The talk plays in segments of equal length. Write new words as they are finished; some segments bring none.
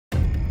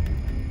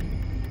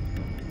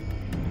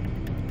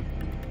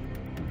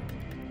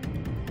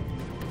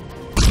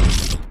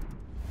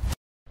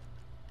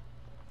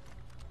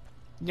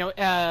No,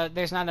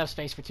 there's not enough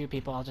space for two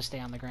people. I'll just stay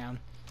on the ground.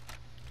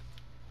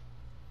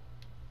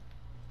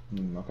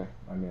 Okay.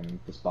 I mean,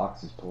 this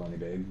box is plenty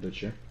big, but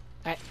sure.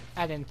 I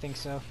didn't think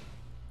so.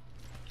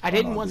 I Oh,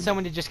 didn't no, want dude.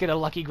 someone to just get a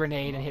lucky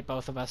grenade and hit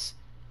both of us.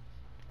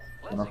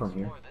 We're not from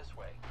here.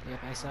 Yep,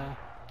 I saw.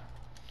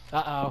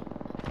 Uh-oh.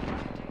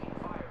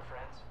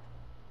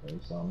 There you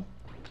saw me.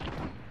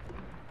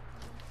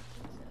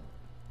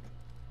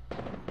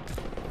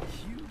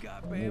 You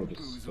got I know we're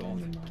just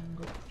bamboozled. spamming my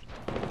angle.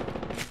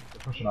 They're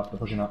pushing up, they're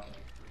pushing up.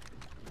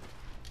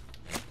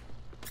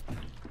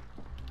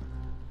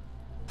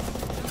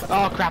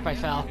 Oh crap, I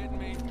fell. Hitting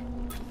me.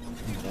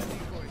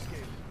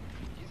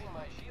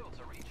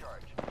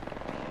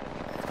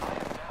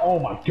 Oh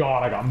my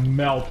god, I got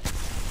melted.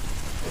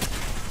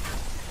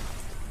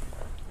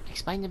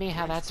 Explain to me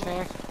how that's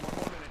fair.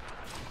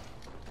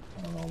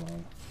 I don't know,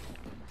 man.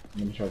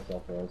 Let me try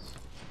self-res.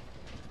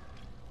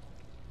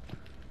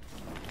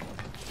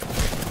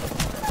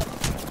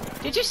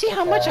 Did you see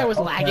how much I was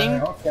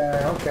lagging?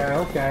 Okay.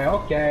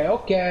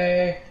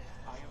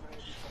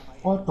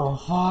 What the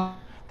fuck?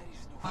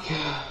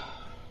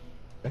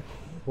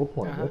 We'll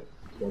point it.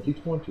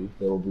 2020,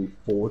 there will be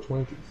 4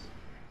 20s.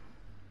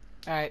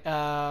 Alright,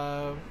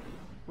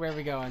 where are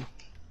we going?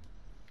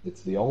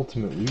 It's the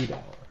ultimate loot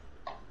hour.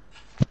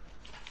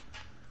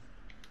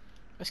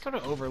 Let's go to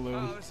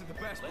Overloom. Oh, this is the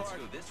best part. Let's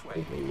go this way.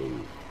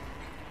 Overload.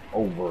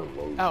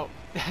 Overload. Oh,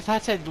 I thought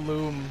it said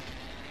loom.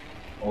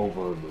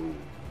 Overload.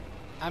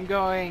 I'm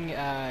going,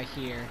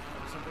 here.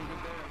 Something good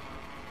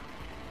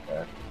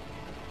there. Okay.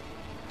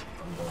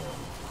 I'm going.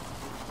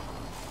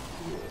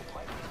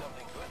 Might be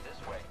something good this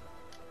way.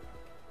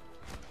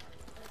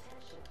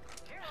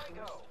 Here I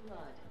go.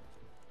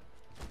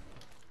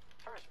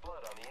 First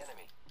blood on the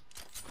enemy.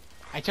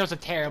 I chose a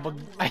terrible,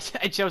 I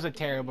chose a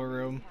terrible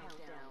room.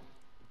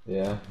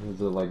 Yeah, there's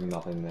like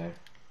nothing there.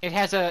 It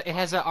has a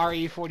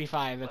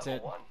RE45, that's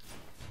it. Level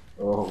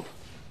 1. Oh.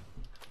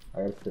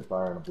 I got spit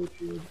fire on a blue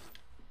shield.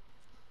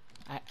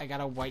 I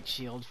got a white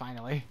shield,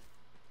 finally.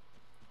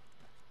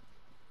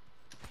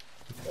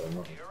 I don't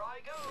know. Here I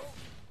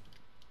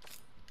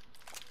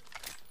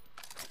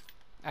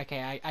go.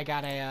 Okay, I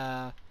got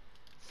a,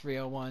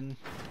 301.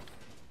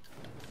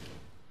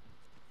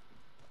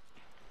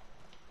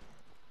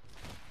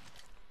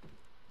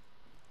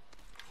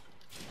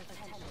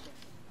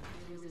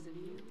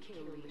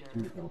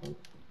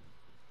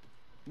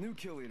 New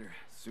kill leader,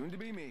 soon to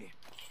be me.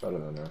 Better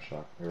than no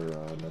shot or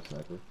no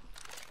sniper.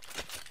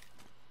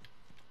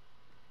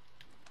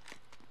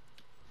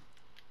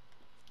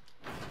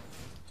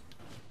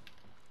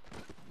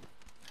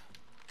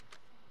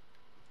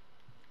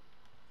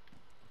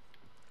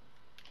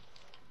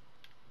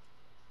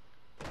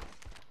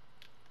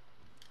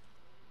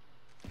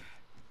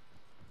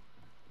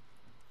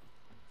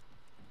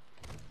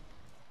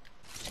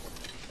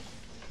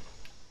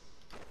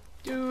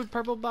 Dude,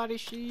 purple body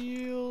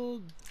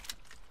shield.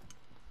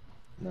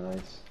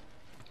 Nice.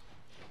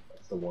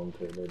 That's the one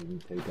kid I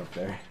didn't take up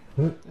there.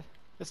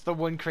 That's the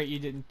one crate you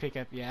didn't pick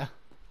up, yeah.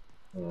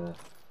 Yeah.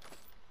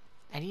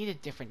 I need a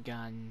different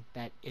gun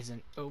that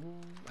isn't. Oh,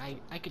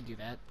 I could do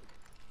that.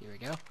 Here we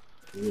go.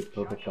 You get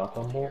purple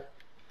shotgun bolt?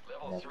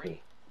 Level Yeah, 3. cool.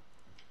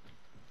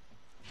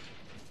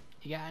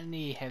 You got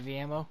any heavy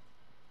ammo?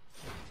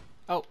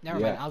 Oh, never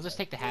Yeah. mind. I'll just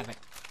take the Havoc.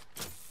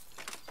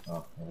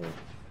 Oh, I heard.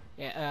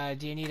 Yeah.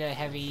 Do you need a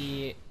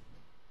heavy?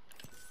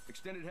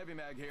 Extended heavy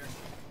mag here.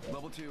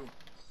 Level 2.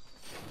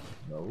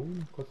 No?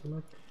 Question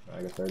mark?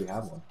 I guess I already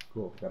have one.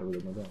 Cool. Gotta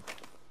reload my gun.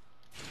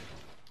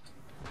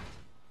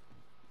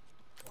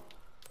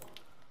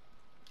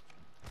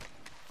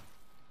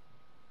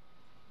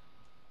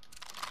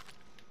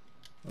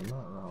 I'm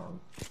not wrong.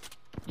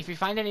 If you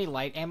find any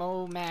light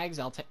ammo mags,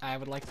 I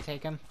would like to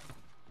take them.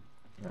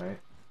 Alright.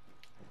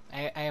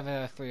 I have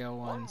a 1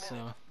 301, minute. so.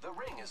 The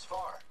ring is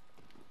far.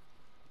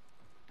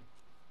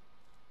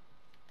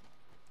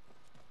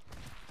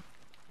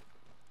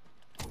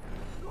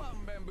 Go out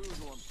and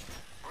bamboozle him.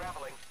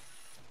 Grappling.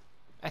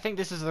 I think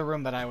this is the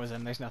room that I was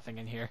in. There's nothing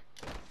in here.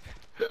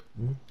 I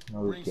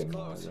was Ring's getting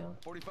all close. around.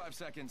 45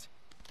 seconds.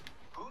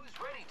 Who's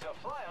ready to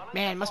fly on a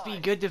Man, it must be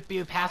supply? good to be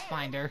a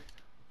Pathfinder.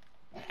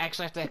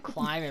 Actually have to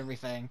climb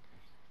everything.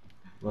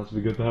 Must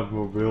be good to have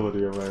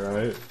mobility, am I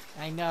right?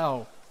 I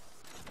know.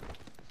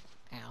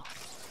 Ow.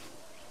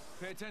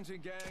 Pay attention,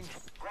 gang.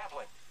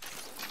 Grappling.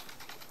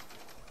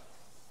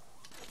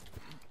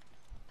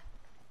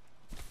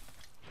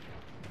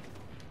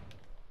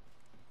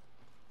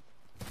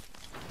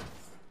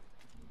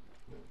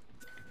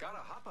 Gotta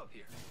hop up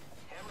here.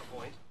 Hammer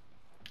point.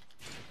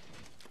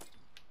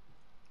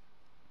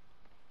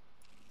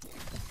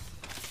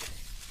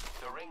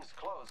 The ring's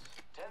close.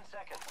 10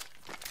 seconds.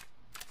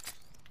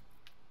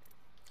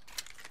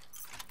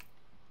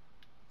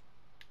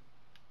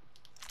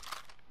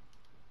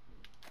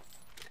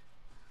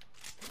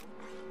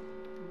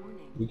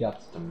 We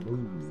got to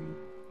move.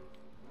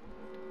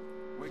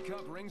 Wake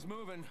up, ring's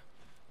moving.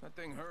 That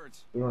thing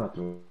hurts. We don't have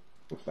to move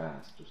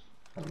fast, just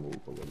kind of move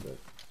a little bit.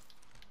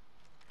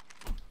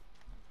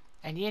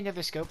 I need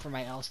another scope for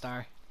my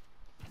L-Star.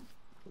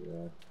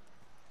 Yeah.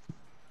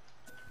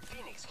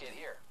 Phoenix kit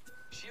here.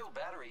 Shield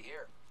battery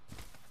here.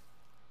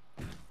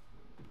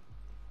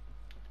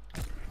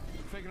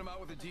 Faking him out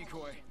with a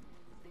decoy.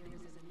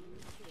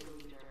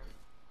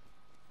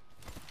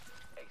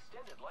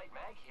 Extended light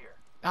mag here.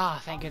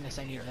 Ah, thank goodness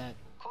I needed that.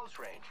 Close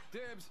range.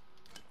 Dibs.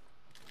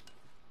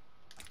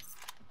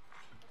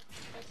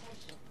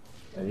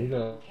 I need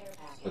a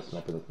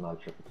sniper that's not a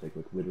triple take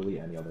with literally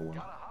any other one.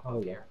 Got a hop Oh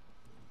up yeah. here.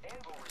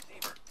 Anvil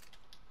receiver.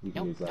 You can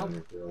Nope, use that on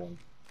nope. your 0-1.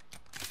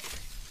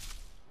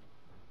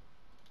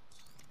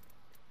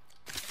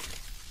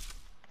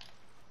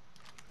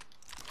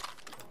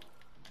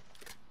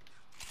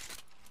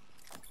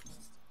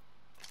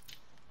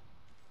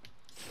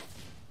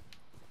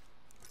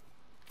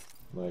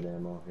 Light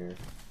ammo here.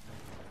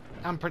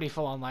 I'm pretty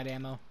full on light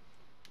ammo.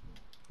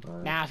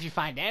 Alright. Now, if you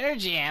find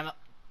energy ammo,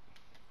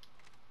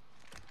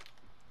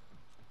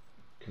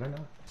 Can I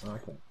not? Oh, I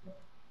can.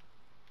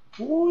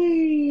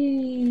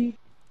 Whee!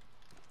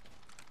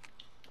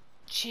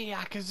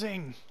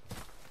 Chiakazing.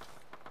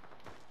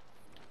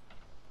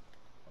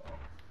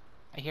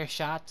 I hear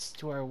shots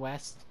to our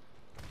west.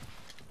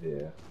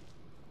 Yeah.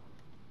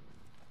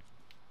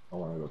 I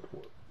want to go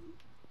toward.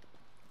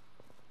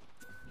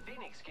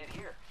 Phoenix kit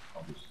here.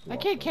 I'll just I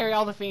swap can't them. carry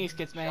all the Phoenix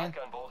kits, man.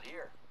 Shotgun bolt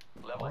here.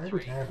 I Level already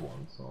 3. had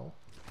one, so.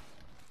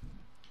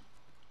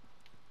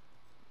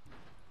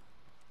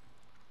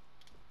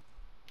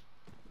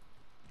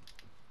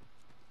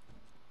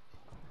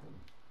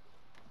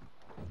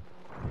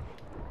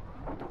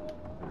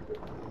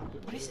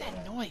 What is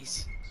that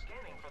noise?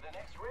 Scanning for the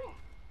next ring.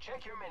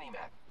 Check your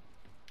mini-map.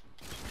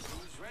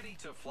 Who's ready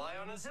to fly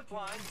on a zip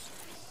line?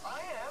 I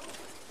am.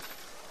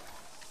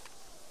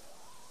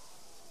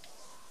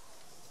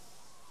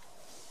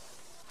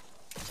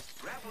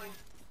 Grappling.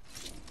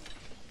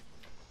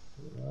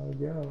 There we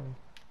go.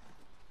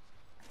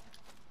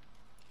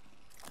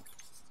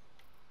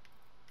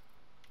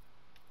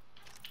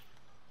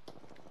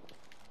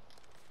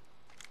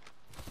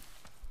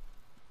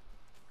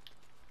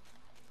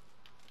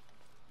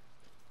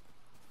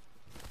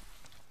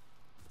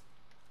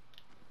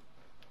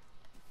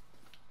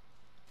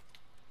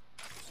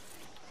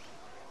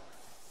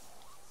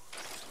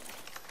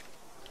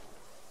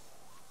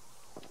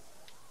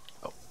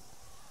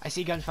 I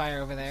see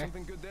gunfire over there.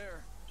 Something good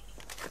there.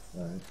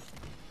 Alright.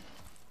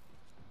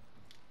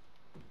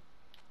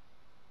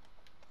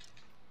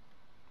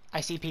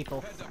 I see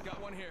people. Heads up,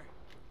 got one here.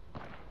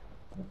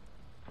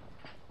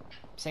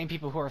 Same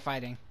people who are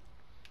fighting.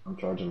 I'm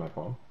charging my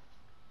phone.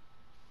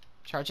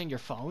 Charging your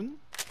phone?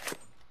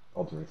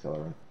 Ultimate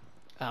accelerant.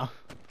 Oh.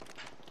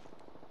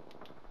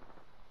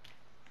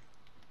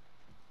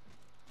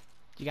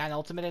 You got an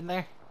ultimate in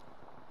there?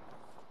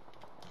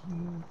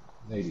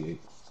 88.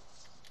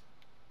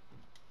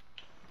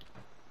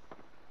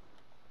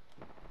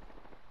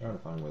 Trying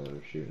to find where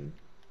they're shooting.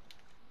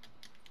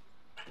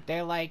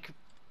 They're like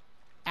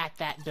at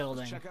that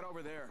building. Check out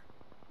over there.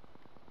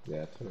 Yeah,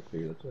 that's what I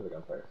figured. That's where the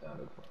gunfire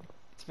sounded from.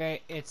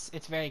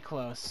 It's very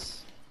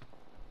close.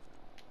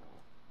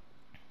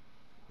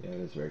 Yeah, it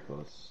is very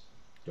close.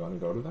 Do you want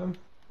to go to them?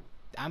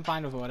 I'm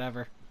fine with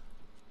whatever.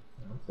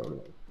 Yeah, let's go to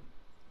them.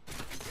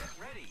 Get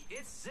ready.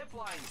 It's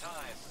zipline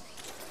time.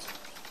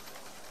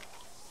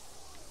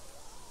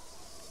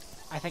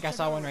 I think I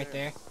saw one right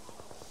there.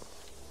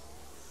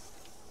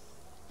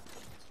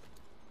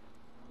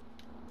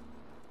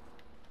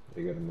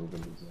 They gotta move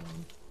into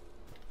zone.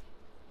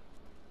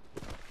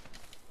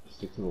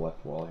 Stick to the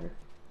left wall here.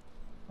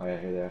 Oh yeah,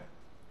 here they are.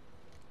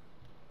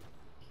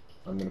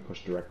 I'm gonna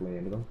push directly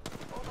into them.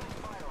 Open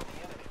fire on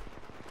the enemy.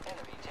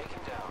 Enemy taken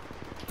down.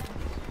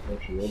 No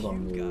shield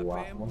on the You got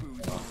last one.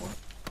 bamboozled. Last one.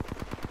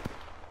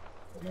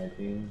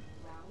 19.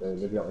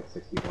 They've got like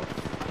 60 more.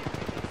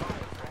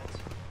 Fire, friends.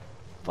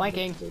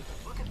 Flanking.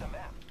 Look at the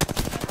map.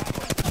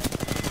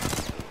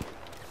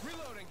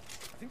 Reloading.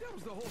 I think that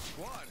was the whole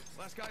squad.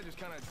 Last guy just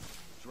kind of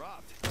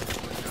dropped.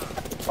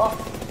 Oh!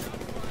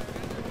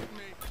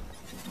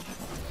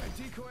 A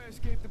decoy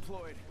escape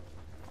deployed.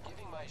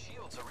 Giving my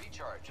shields a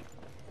recharge.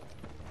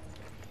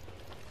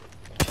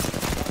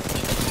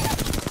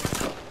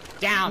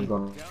 Down.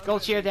 Going.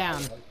 Gold cheer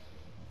down.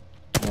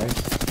 Nice.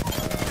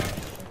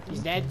 He's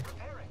dead.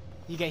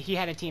 Repairing. He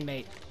had a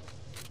teammate.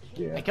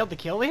 Yeah. I killed the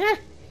kill leader?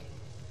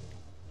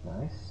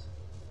 Nice.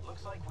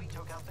 Looks like we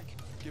took out the...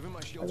 Giving my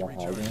I shields got high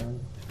recharge. ground.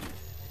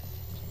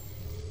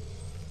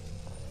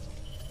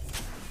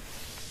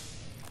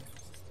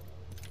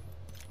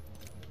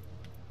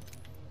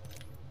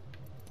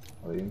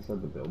 Are they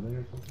inside the building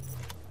or something?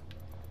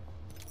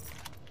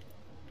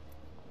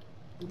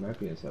 They might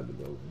be inside the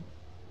building.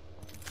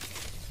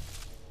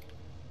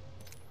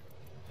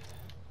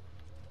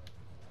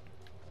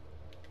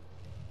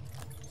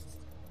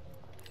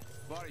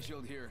 Body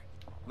shield here.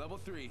 Level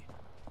 3.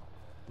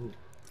 Ooh.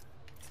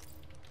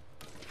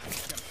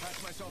 Gotta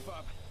patch myself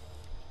up.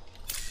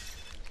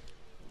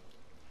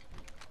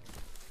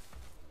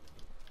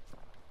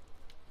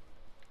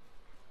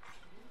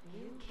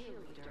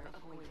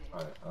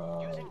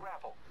 Alright, Using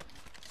grapple.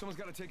 Someone's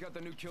gotta take out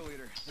the new kill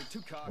leader. They're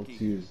too cocky.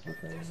 let's use the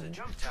thing. There's a here.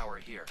 jump tower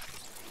here.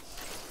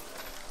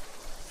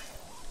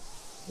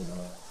 You know,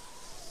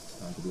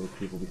 time to deal with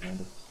people behind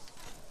us.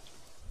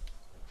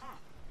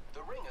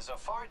 The ring is a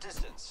far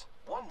distance.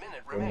 1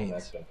 minute Bring me remains.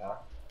 next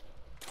impact.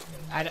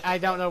 I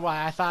don't know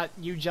why. I thought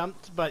you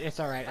jumped, but it's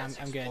alright. Let's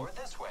I'm good. explore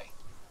this way.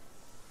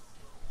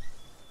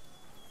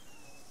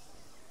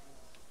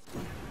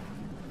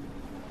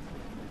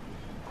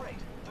 Great.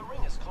 The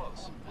ring is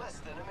close. Less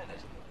than a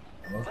minute.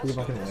 Let's see if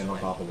I can land on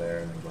top of there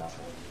and then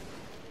grapple.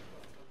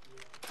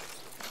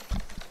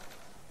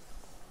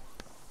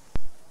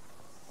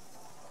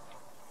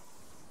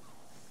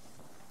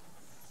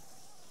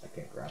 I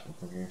can't grapple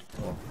from here.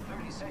 Oh.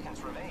 30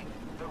 seconds remain.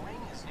 The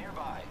ring is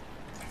nearby.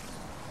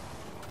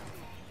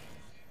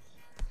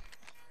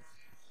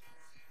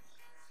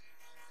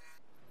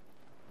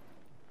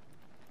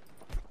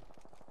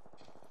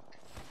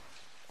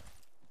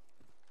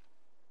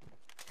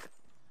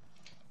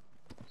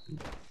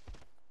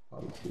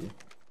 Probably see.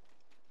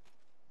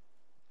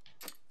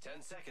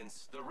 10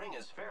 seconds. The ring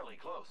is fairly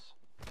close.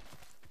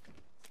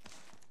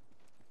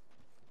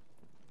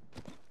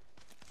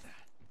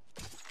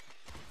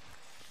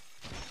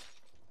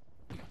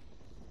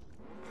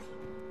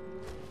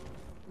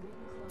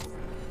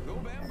 Go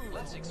bamboo.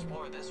 Let's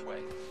explore this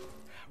way.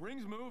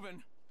 Ring's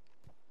moving.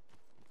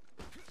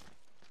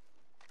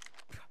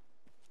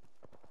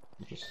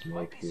 Just Might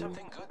smoke be here.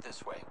 something good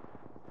this way.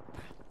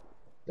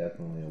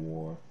 Definitely a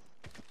war.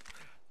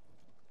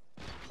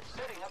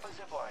 Setting up a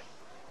zipline.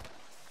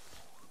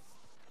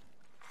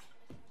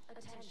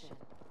 Attention.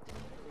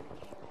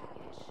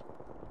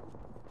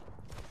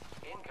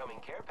 Incoming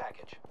care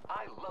package.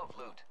 I love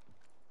loot.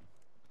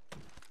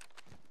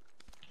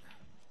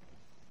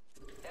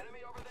 Enemy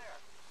over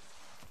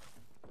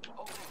there.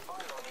 Opening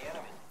fire on the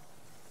enemy.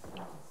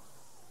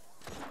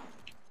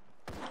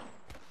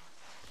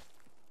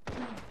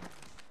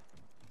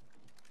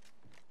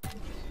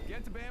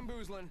 Get to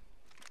bamboozling.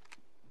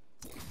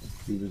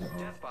 He was on.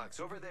 Death box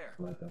over there.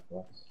 Like that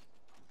box.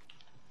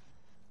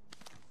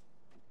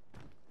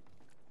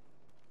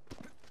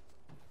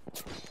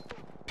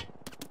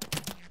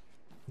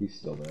 He's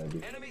still there,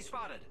 dude. Enemy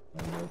spotted.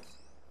 I know.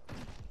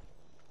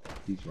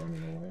 He's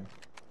running away.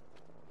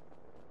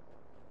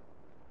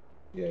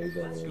 Yeah, he's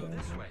all the Let's way go down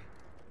this here. way.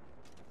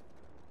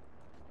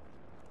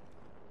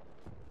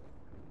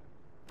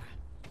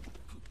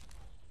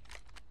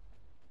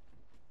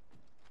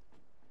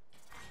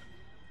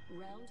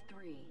 Round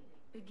 3.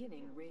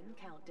 Beginning ring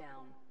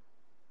countdown.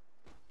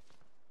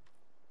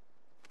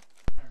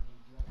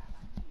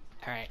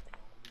 Alright.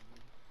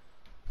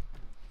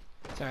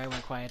 Sorry I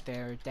went quiet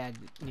there. Dad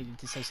needed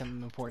to say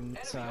something important,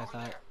 so I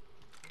thought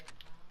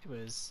it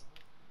was...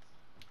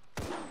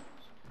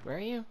 Where are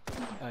you?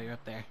 Oh, you're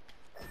up there.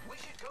 We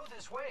should go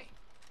this way.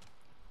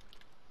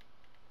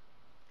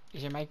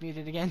 Is your mic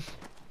muted again?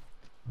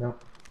 No.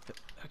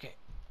 Okay.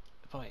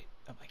 Boy,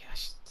 oh my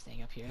gosh,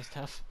 staying up here is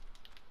tough.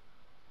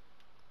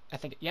 I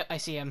think, yep, I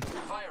see him.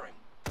 Firing.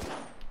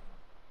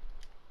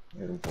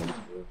 Hit him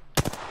 42.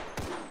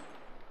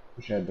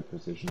 Wish I had the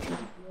precision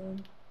shift.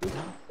 He's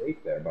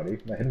safe there, buddy.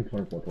 I hit him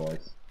 24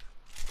 twice.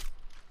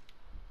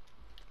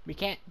 We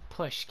can't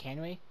push,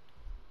 can we?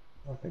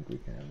 I don't think we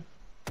can.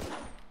 The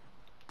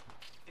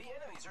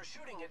enemies are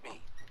shooting at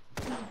me.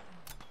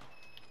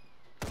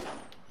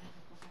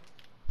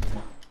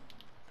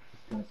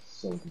 That's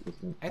so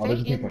inconsistent. Are Oh, they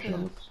there's a team in pushing the-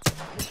 him.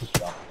 Let's just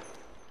drop.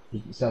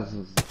 It says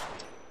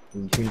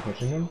there's a team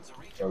pushing him,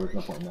 so there's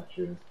no point in that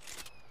shooting.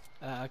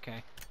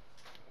 Okay.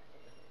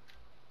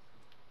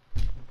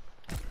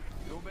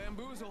 Go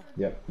bamboozle.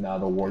 Yep, now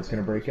the ward's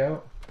gonna break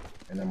out,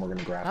 and then we're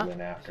gonna grapple Huh?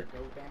 in after.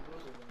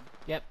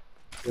 Yep.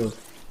 Go.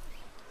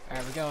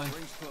 Alright, we're going.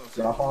 Ring's close.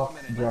 Drop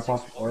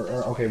off, or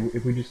okay,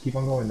 if we just keep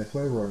on going this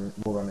way, we'll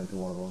run into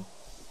one of them.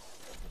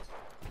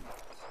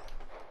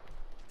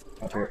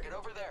 Up here. Target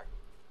over there.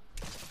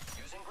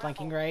 Using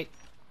Flanking grapple. right.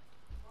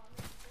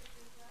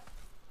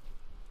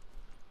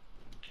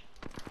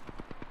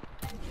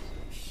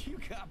 You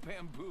got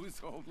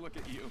bamboozled. Look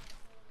at you.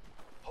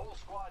 Whole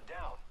squad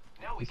down.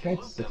 Now we This can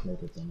guy's loot 6 them.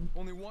 naked on him.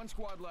 Only one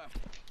squad left.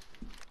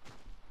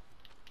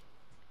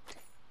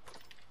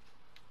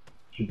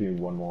 Should be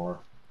one more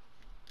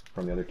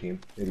from the other team.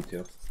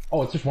 82.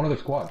 Oh, it's just one other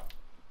squad.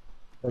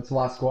 That's the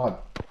last squad.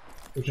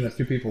 Pushing us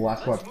 2 people,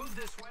 last Let's squad. move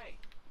this way.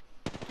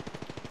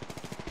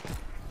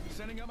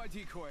 Sending out my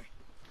decoy.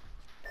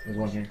 There's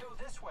one here. Go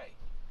this way.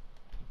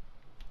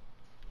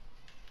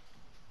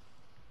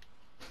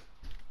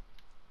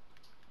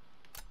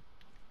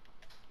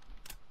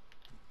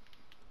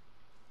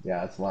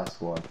 Yeah, it's the last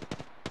squad.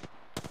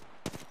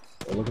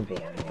 They're looking for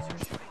The one. enemies are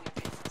shooting at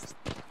me.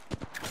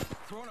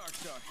 Throwing arc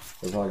star.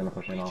 They're probably gonna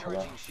push in off of that.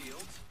 Recharging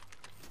shields.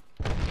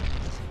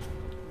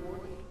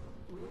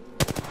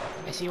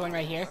 I see one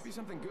right here. Might be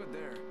something good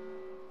there.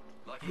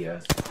 Lucky Yeah.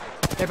 us.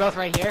 They're both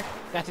right here.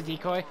 That's a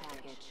decoy.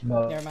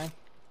 No, Never mind.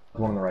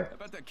 the one on the right. How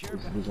about that care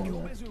There's one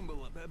Go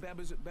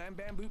there.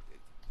 bamboo.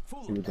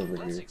 Fool He was over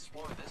Let's here.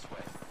 explore this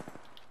way.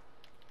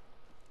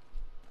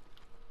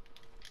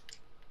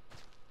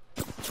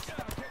 Getting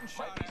Might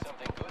shot be at.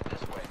 something good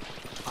this way.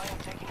 I am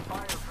taking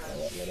fire,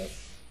 friends. Let up.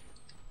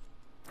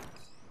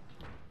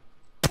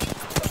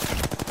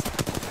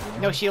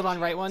 No shield on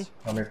right one.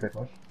 Tell me if they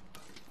push.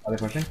 Are they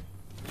pushing?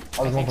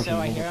 Oh, I there's one think pushing. so.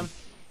 I there's hear one him.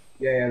 pushing.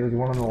 Yeah, yeah, there's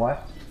one on the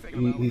left.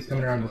 He's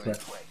coming around this way.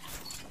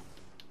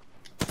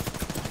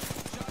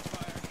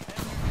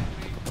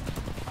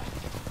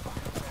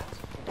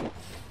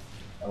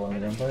 I want to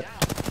gunfight.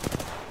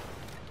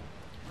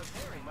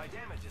 Repairing my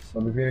damages.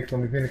 Let me Phoenix,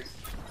 let me Phoenix.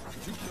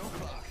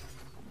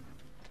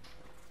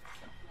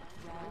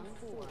 Round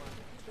 4.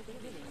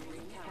 Beginning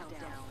ring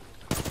countdown.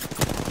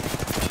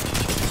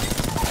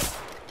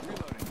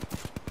 Reloading.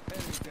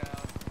 Enemies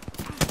down.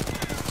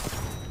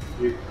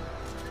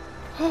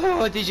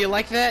 Oh, did you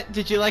like that?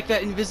 Did you like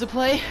that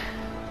Invisiplay?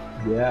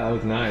 Yeah, that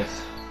was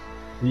nice.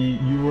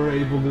 You were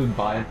able to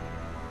buy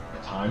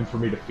time for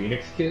me to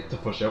Phoenix kit to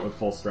push out with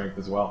full strength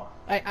as well.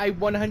 I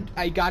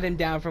got him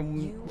down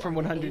from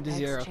 100 to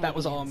 0. That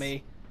was all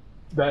me.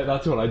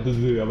 That's what I did to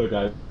the other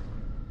guy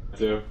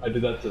too. I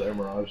did that to their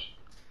Mirage.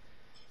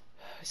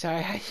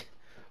 Sorry.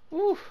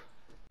 Woo.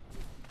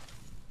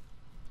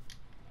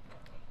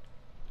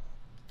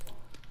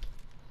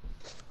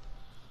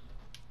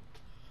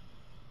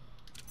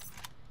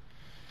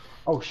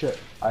 Oh shit,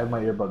 I have my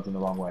earbuds in the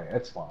wrong way.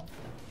 It's fine.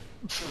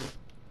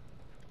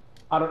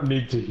 I don't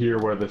need to hear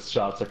where the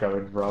shots are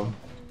coming from.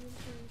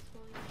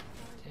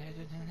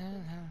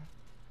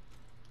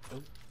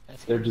 Oh,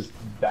 that's They're good. just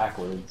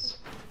backwards.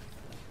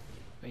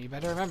 But you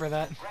better remember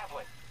that.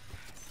 Grappling.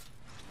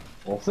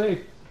 We'll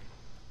see.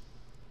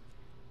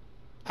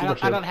 I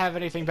don't have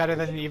anything better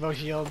than an Evo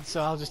shield,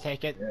 so I'll just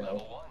take it. Yeah, Level 1.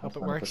 Hope it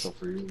that's works. beneficial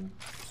for you.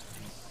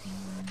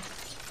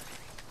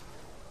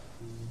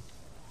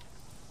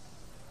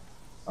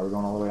 Are we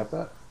going all the way up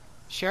that?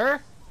 Sure.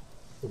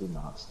 Maybe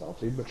not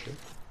stealthy, but sure.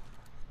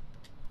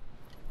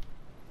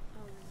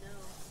 Oh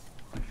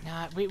no.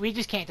 Nah, we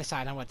just can't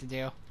decide on what to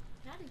do.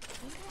 How did you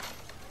do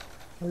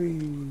that?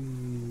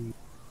 Whee.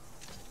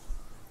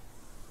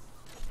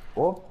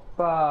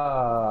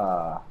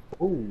 Whoopa!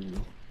 Ooh.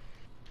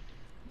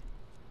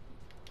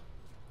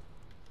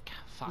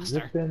 Foster.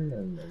 Zipping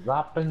and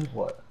zapping.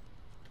 What?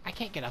 I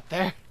can't get up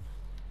there.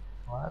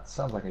 Well, that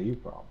sounds like a you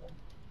problem.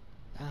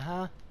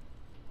 Uh-huh.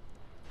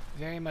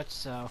 Very much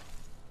so.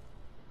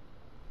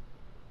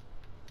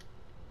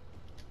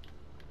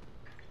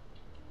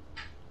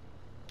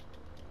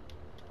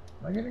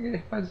 Am I gonna get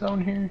hit by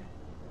zone here?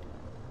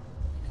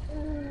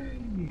 Hey,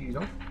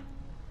 nope.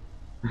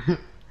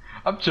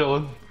 I'm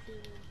chilling. Round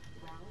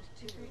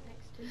 2. Right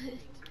next to it.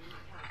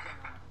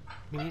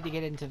 We need to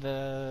get into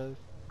the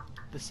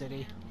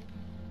city.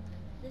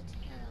 The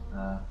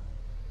tail.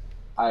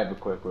 I have a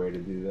quick way to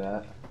do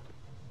that.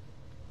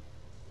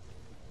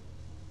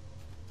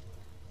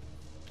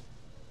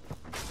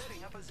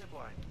 Setting up a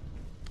zipline.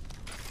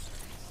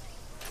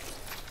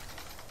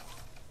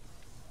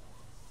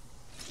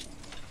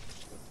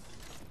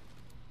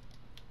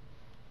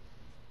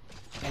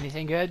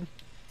 Anything good?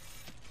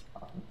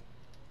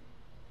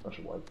 Bunch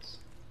of whites.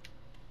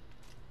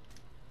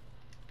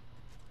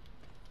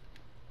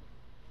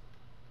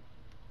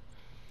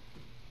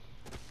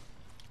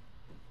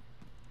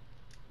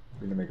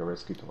 We're gonna make a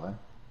risky play.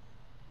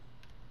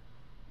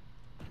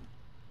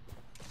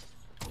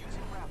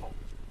 Using grapple.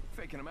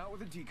 Faking him out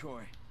with a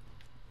decoy.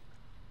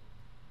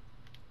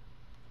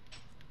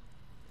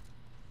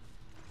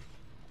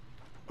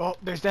 Oh,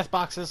 there's death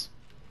boxes.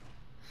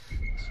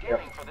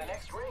 Scanning for the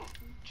next ring.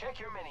 Check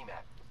your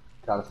mini-map.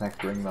 Got us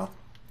next ring though.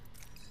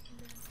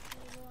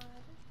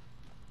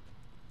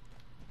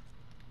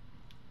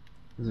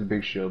 There's a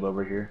big shield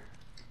over here.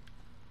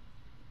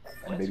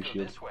 And Let's big go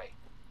shield. this way.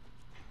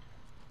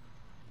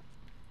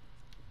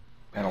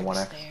 And a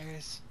 1x.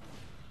 Stairs.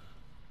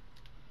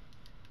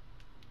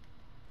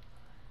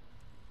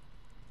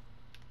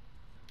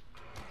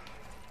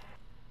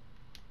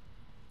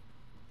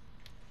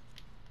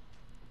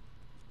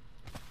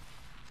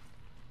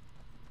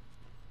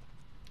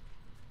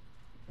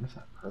 What's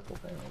that purple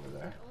thing over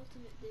there?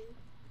 Ultimate dude.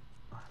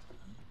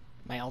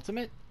 My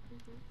ultimate?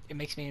 Mhm. It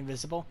makes me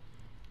invisible.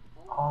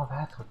 Oh,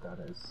 that's what that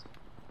is.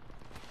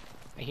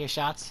 I hear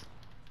shots.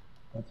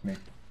 That's me.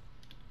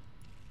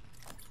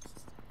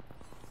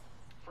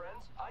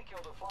 Friends, I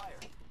killed a flyer.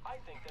 I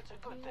think that's a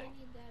good You thing.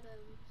 need that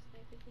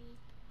sniper thingy.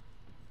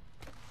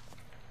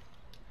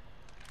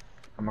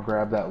 I'm gonna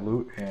grab that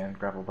loot and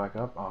grapple back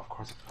up. Oh, of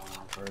course it fell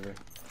down further.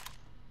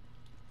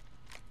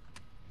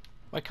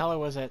 What color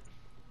was it?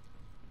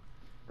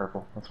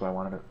 Purple. That's why I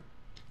wanted it.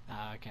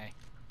 Ah, okay.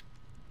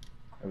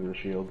 It was a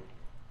shield.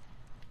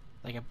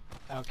 Like a...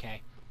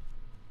 Okay.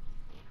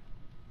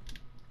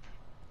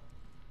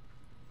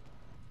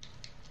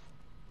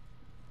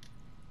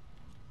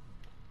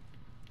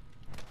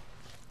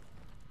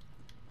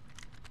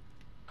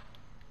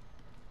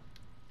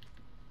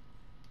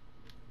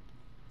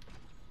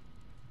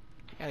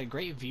 Got a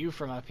great view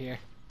from up here.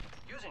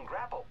 Using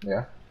grapple.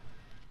 Yeah?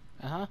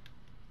 Uh-huh.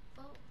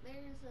 Oh, there's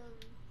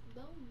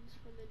bones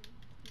from a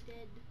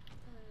dead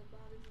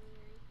bottom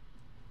layer.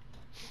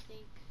 I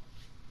think.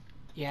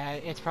 Yeah,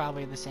 it's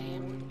probably the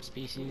same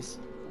species.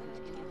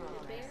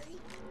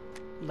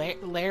 Barry?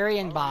 Larry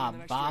and Bob. Already in the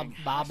next Bob ring.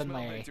 Bob I and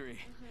smell Larry. victory.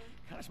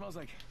 Kinda smells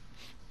like...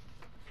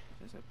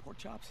 Is it pork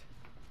chops?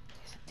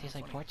 Tastes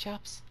like pork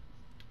chops?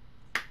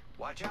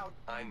 Watch out,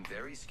 I'm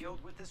very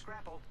skilled with this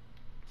grapple.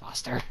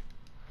 Foster.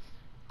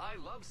 I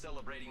love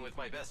celebrating with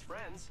my best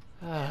friends.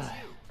 Ah.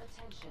 That's you.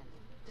 Attention.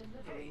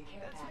 Delivery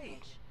care That's me.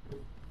 package.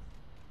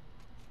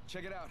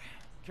 Check it out.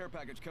 Care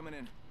package coming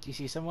in. Do you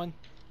see someone?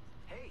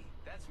 Hey,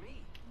 that's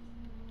me.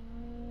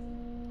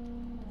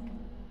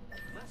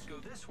 Let's go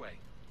this way.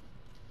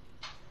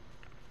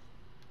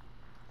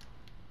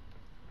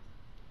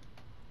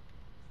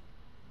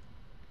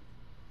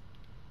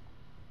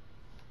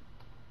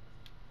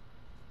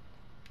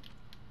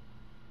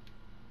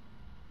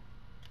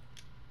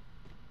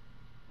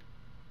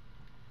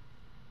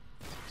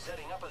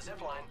 Setting up a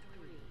zipline.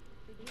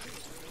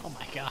 Oh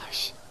my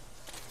gosh.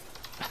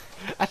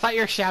 I thought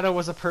your shadow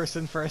was a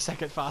person for a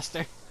second,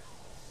 Foster.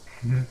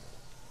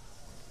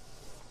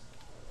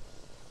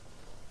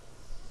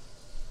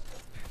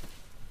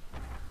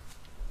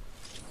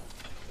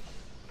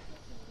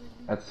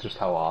 That's just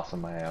how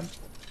awesome I am.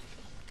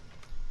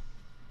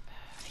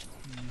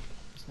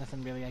 There's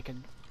nothing really I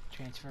could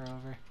transfer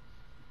over.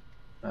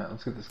 Alright,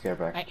 let's get this care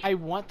back. I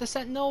want the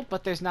Sentinel,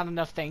 but there's not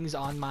enough things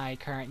on my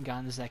current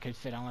guns that could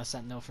fit on a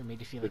Sentinel for me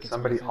to feel like Is it's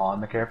somebody worth it.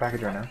 on the care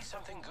package right Might now? be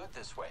something good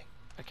this way.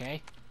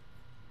 Okay.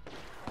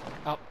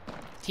 Oh,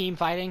 team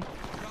fighting. Got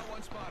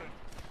one spotted.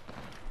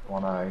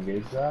 Wanna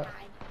engage that?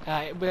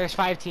 There's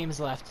 5 teams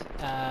left.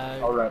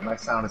 Alright, my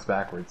sound is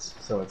backwards,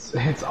 so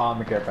it's on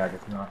the care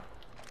package, not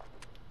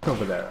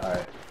over there.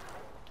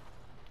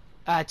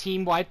 Alright.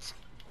 Team wiped.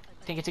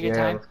 Think it's a good Yeah,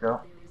 time. let's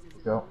go.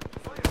 Let's go.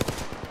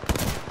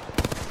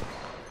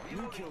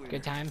 New kill leader.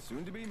 Good time.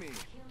 Soon to be me.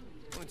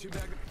 Only 2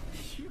 back.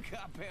 You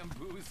got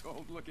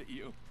bamboozled. Look at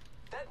you.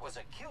 That was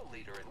a kill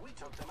leader and we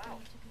took them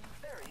out.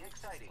 Very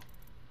exciting.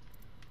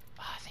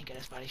 Ah, thank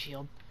goodness, body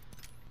shield.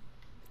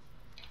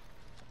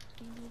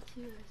 You need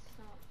to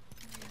stop.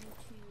 You need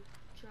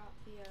to drop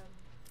the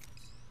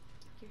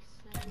your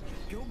sniper.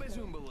 Go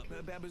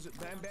bazoomba.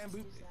 Bamboo.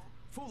 Use that.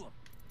 Fool him.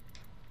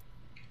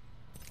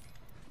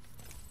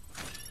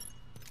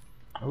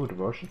 Oh,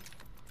 devotion.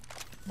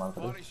 Come on for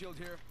Body this. shield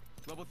here.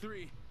 Level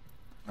 3.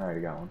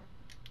 Alright, got one.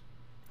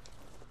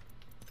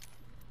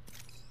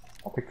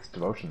 I'll take this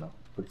devotion though.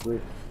 Pretty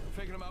sweet.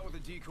 Faking him out with a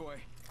decoy.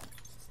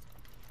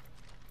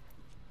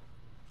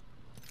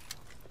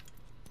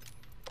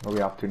 Where are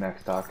we off to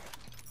next, Doc?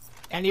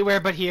 Anywhere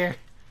but here.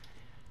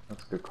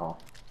 That's a good call.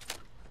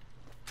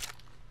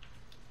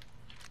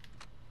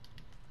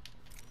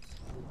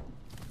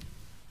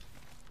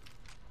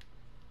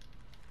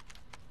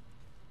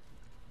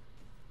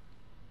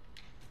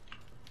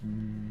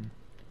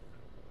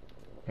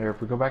 Here,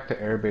 if we go back to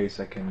airbase,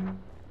 I can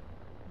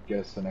get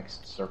us the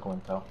next circle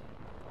intel.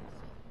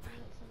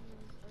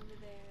 Someone's over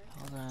there.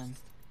 Hold on.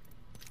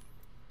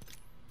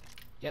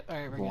 Yep,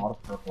 alright, There's we're a good. lot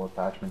of purple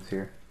attachments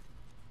here.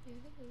 Hey.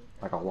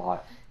 Like a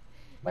lot.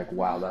 Like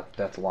wow,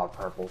 that's a lot of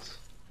purples.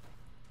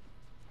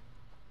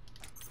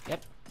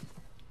 Yep.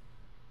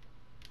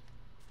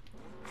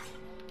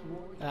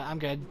 I'm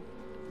good.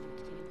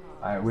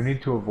 Alright, we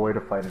need to avoid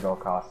a fight at all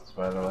costs,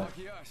 by the way.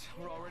 Lucky us.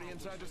 We're already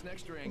inside this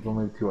next ring. There's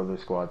only 2 other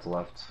squads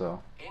left,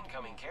 so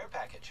Incoming care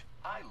package.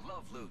 I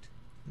love loot.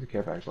 there's a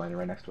care package landing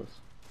right next to us.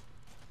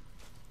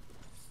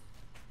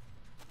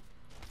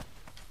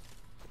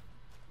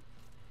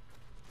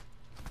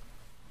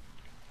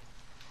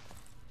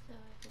 So I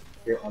think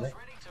Here, on Who's it.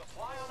 ready to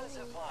fly on a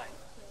zipline?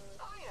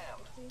 I am.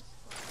 this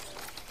squad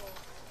is full.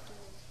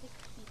 There's 6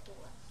 people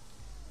left.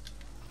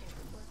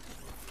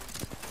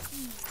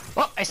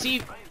 Oh, I see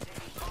I am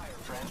taking fire,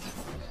 friends.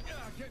 Yeah,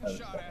 getting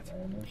shot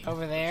at.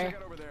 over there. Check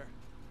out over there.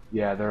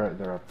 Yeah, they're up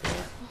there.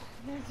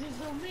 There's just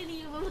so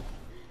many of them.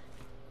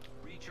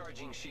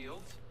 Recharging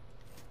shields.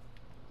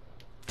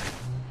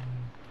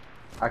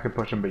 I could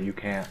push them, but you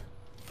can't.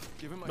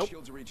 Give him my Nope.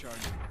 shields a recharge.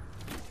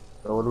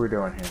 So what are we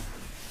doing here?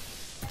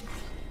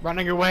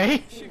 Running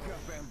away. She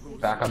got bamboozled.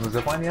 Back on the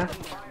zipline, yeah?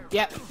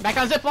 Yep, back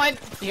on zipline.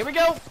 Here we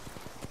go.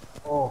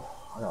 Oh,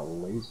 I got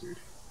lasered.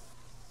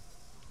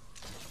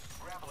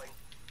 Grappling.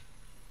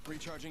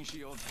 Recharging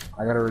shield.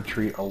 I gotta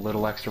retreat a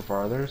little extra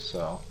farther,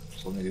 so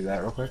just let me do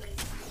that real quick.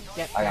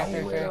 Yep, I got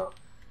fair, way fair. up.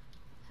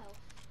 Health.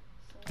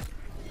 So,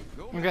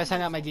 Go I'm gonna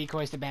send out my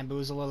decoys to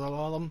bamboozle all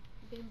of them.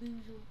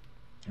 bamboozle.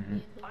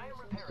 Mhm. I am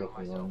I'm still repairing myself.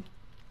 feeling.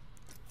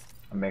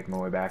 I'm making my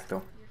way back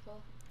though. You're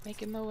full.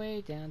 Making my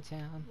way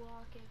downtown.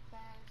 Walking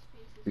fast.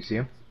 Faces You see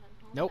him?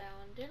 Nope.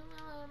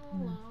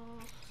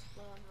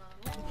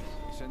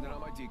 Sending out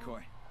my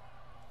decoy.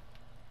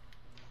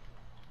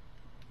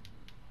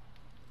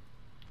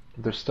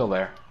 They're still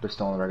there. They're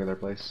still in the regular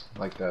place.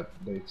 Like that,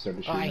 they started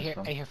Oh, shooting us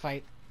from. I hear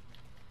fight.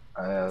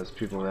 There's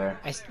people there.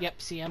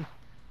 Yep, see him.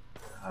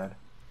 Hide.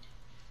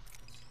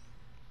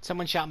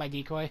 Someone shot my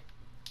decoy.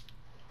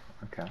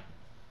 Okay.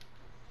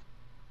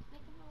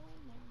 Making my way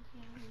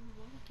downtown,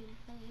 walking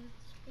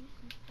fast,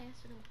 faces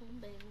faster than home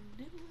bound.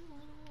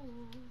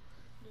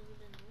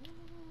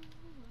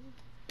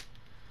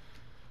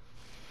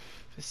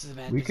 This is a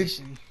bad We could-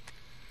 position.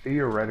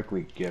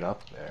 Theoretically get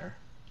up there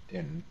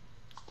in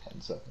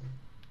 10 seconds.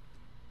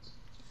 I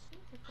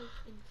think they're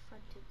both in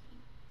front of you.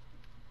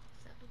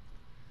 So,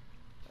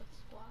 both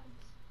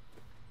squads.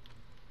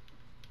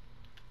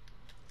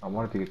 I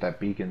wanted to get that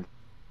beacon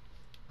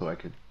so I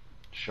could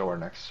show our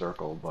next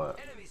circle, but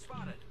Enemy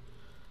spotted.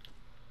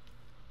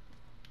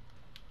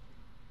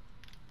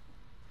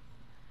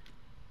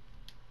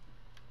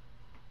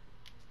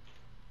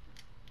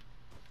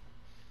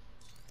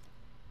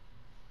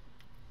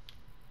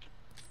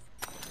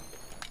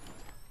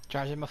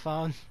 Charging my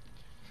phone.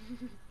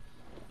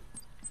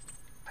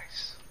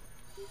 nice.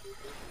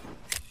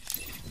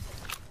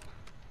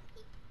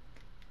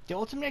 Do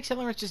ultimate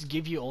accelerators just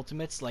give you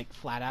ultimates like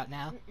flat out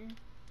now?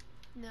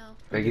 No.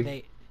 They Or do give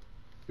they?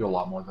 you a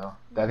lot more though.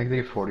 I think they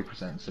give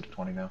 40% instead of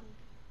 20 now,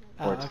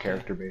 Oh, or it's okay.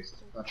 character based.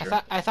 Not I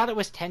sure. thought it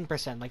was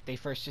 10%. Like they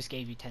first just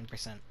gave you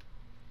 10%.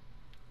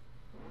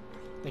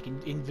 Like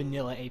in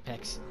vanilla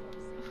Apex.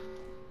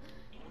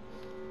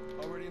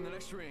 Already in the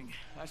next ring.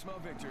 I smell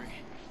victory.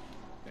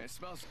 It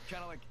smells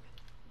kind of like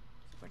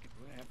what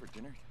I had for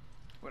dinner.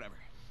 Whatever.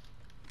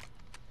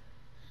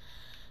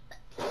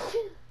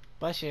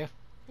 Bless you.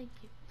 Thank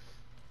you.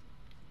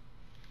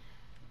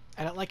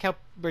 I don't like how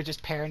we're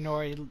just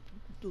paranoid.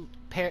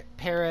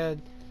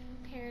 Paranoid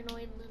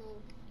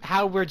little.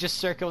 How we're just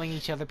circling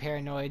each other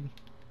paranoid.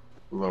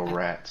 Little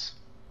rats.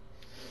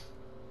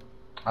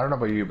 I don't know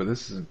about you, but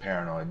this isn't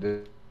paranoid.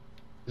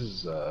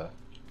 This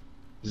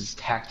is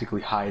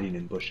tactically hiding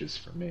in bushes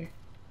for me.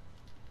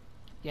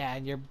 Yeah,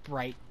 and your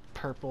bright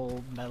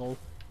purple metal.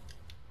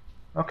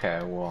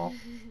 Okay, well,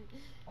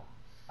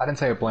 I didn't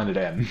say it blended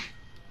in.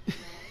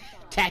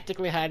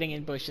 Tactically hiding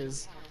in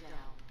bushes.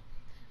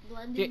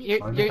 Blending You're,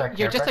 Wanna you're, get that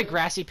you're care just a package?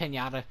 grassy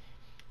pinata.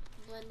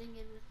 blending in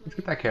with Let's my,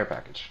 get that care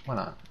package. Why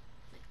not?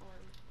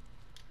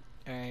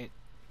 my arm. Alright.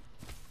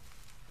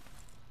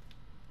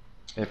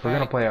 If we're gonna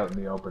Alright. play out in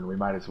the open, we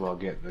might as well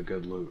get the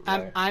good loot,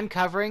 right? I'm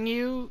covering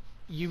you.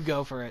 You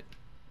go for it.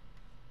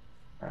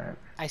 Alright.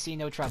 I see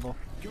no trouble.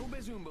 Go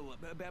Bazoomba,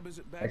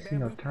 I see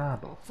no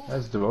trouble.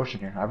 There's devotion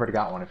here. I've already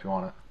got one if you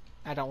want it.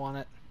 I don't want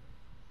it.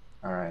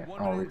 Alright,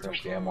 1 I'll minute until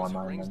refresh the ammo on close.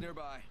 mine Rings then.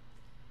 nearby.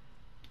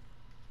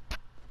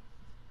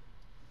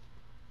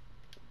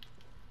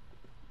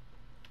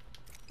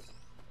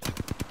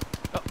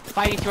 Oh,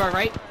 fighting to our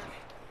right.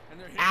 And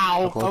they're hitting Ow.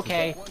 How close is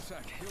Okay. 1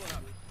 sec. Healing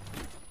up.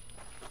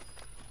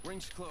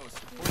 Rings close.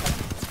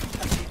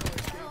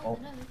 Oh,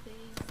 another thing.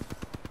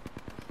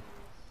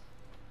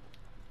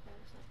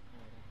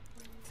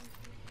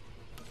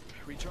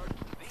 Recharge.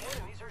 The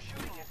enemies are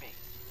shooting at me.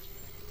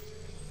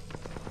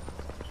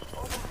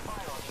 Open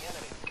fire on the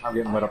enemy. I'm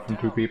getting lit up from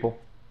 2 people.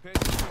 Pit.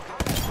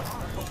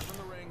 From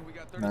the ring. We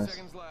got 30 Nice.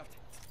 seconds left.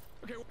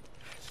 Okay.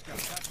 Just gotta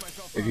patch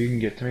myself If up. you can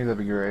get to me, that'd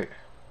be great.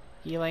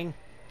 Healing.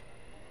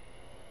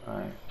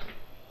 Alright.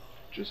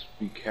 Just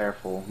be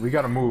careful. We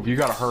gotta move. You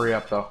gotta hurry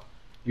up though.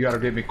 You gotta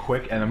get me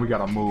quick and then we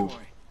gotta move.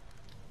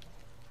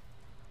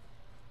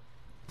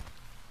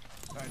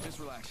 Alright, just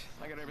relax.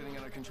 I got everything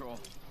under control.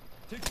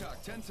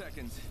 Tick-tock, 10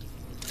 seconds.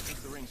 Since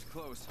the ring's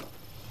close.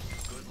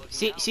 Good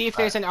looking See if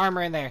there's an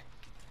armor in there.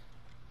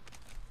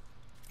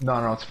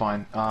 No, it's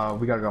fine.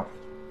 We gotta go.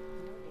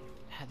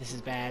 Ah, this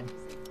is bad.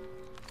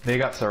 They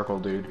got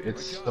circled, dude.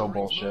 It's Raquel, so ring's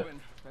bullshit.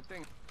 moving. That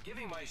thing.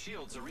 Giving my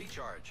shields a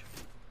recharge.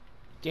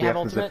 Do you We have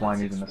have to zip ultimate? line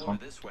using this Explore one.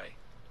 this way.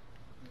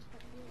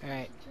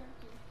 Alright.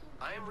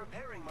 I am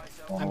repairing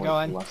myself. Oh, I'm wait,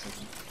 going. last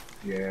second.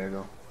 Yeah,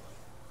 go.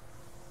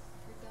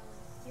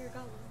 You're going. You're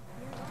going.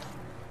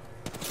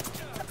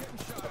 Getting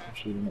shot at.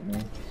 Shooting at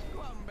me.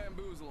 Go out and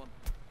bamboozle him.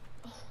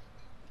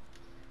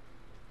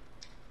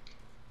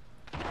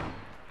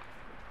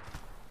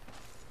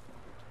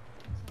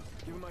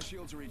 Giving my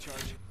shields a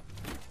recharge.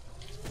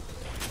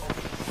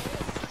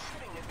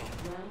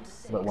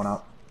 That went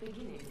out.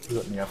 He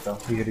lit me up though.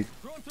 He hit it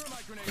Throwing through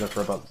my grenade.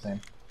 for about the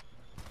same.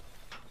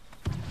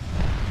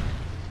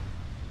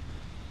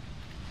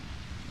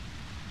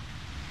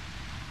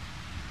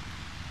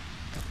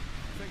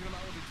 Taking him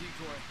out with a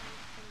decoy.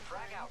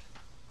 Frag out.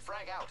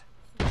 Frag out.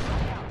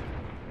 Frag out.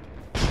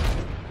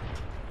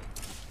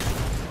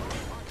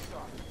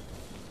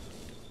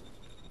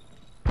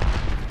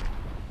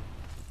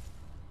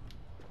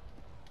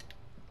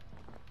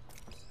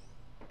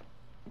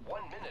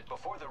 One minute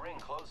before the ring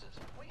closes.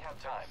 We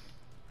have time.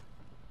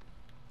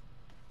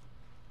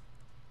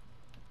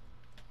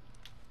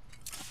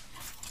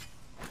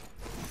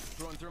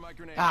 Throwing through my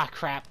grenade. Ah,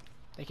 crap.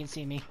 They can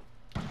see me.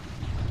 Get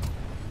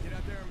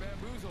out there and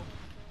bamboozle.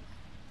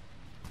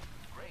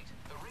 Great.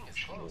 The ring is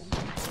close.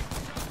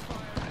 Shots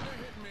fired. And they're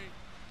hitting me.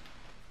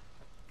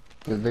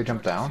 Did they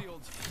jump down?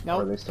 Shields. Or are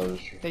Nope. they still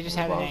just They just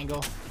had an above?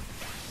 angle.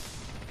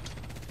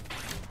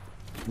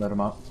 Let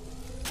them up.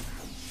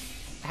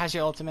 How's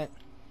your ultimate?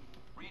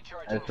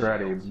 Recharging It's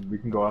ready. shields. We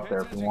can go up there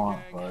if we Attention,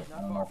 want, gang. but I Not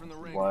don't know far if from the this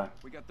is ring. why.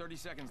 We got 30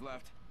 seconds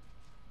left.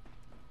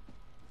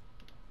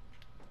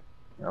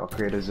 Yeah, I'll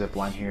create a zip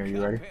line here.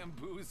 You ready?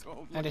 Bamboozled.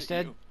 Look at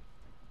Understood. you.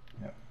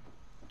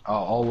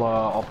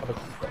 I'll put it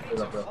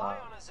To up real fly high.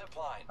 on a zip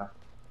line.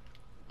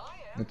 I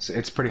am.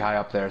 It's pretty high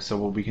up there, so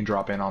we can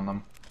drop in on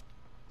them,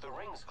 The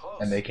ring's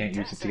close. and they can't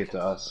 10 use it to get to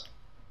seconds. us.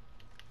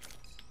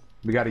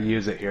 We got to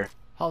use it here.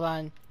 Hold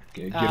on.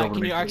 Get Uh, over to can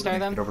me. you arc star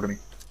them? Get over to me.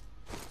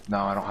 No,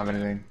 I don't have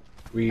anything.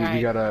 We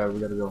Alright. gotta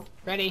go.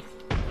 Ready?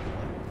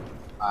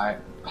 Alright.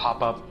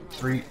 Pop up.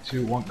 3,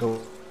 2, 1, go.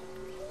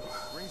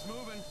 Ring's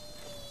moving.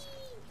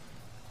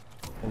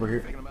 Over here.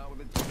 Taking him out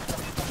with it.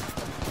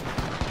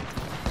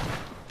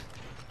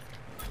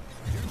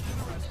 Here's to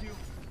the rescue.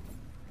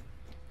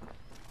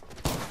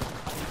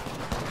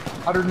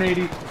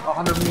 180,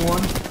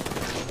 101.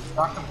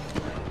 Knock him.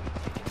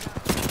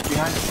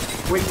 Behind.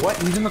 Wait, what?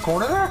 He's in the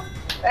corner there?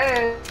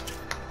 Hey!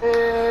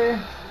 Hey!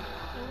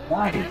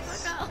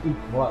 Nice. Good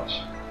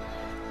clutch.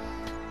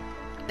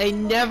 They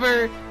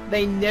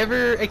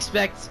never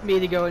expect me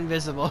to go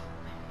invisible.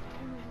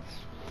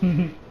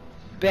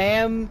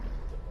 Bam,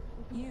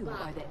 You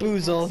are the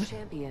Boozled. Apex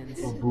champions.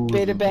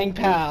 bada bang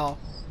pow.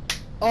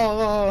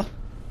 Oh,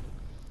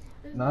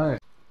 Nice.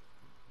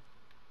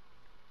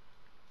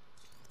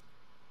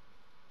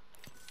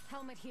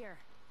 Helmet here.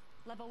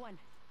 Level 1.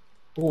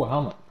 Oh,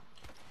 helmet.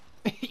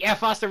 yeah,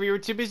 Foster. We were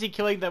too busy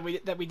killing that we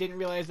didn't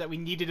realize that we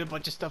needed a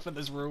bunch of stuff in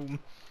this room.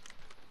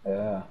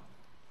 Yeah.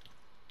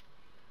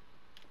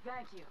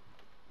 Thank you.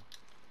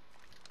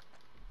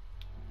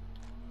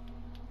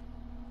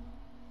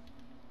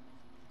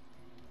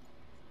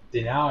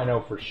 See, now I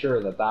know for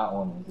sure that that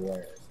one is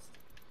rare.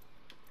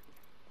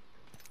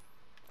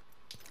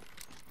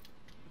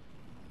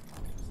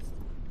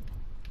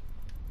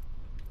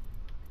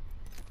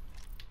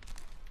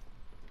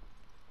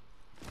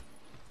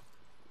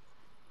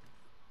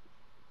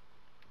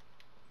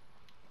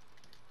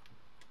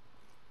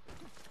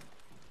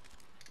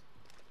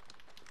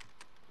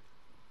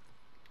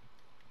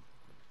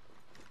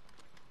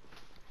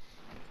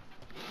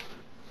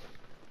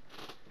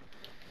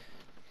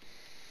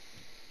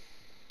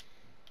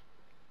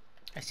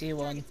 I see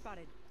one. Target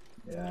spotted.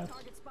 Yeah.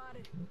 Target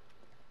spotted.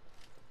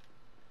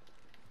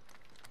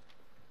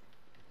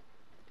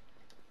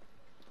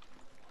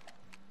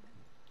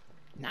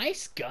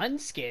 Nice gun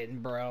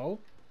skin, bro.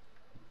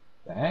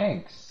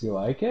 Thanks. You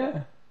like it?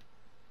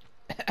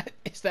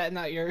 Is that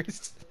not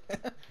yours?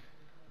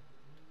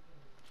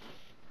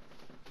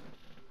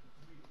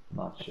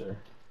 Not sure.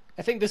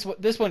 I think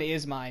this one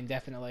is mine,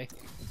 definitely.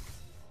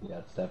 Yeah,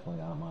 it's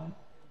definitely not mine.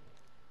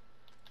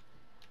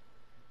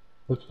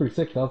 Looks pretty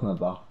sick, doesn't it,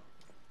 though?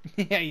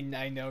 Yeah,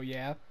 I know.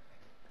 Yeah.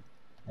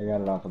 I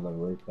got it off of the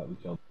roof that we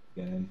killed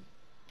again.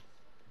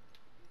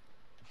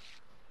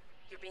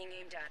 You're being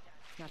aimed at.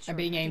 Not I'm sure.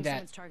 being I think aimed at.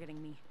 someone's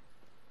targeting me.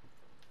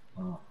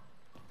 Oh.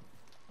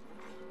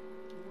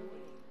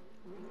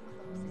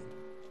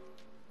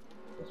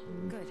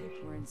 Good.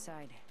 We're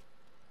inside.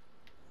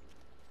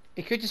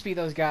 It could just be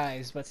those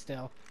guys, but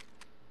still.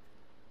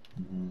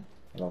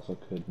 It also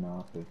could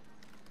not be.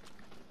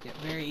 Yeah,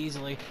 very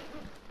easily.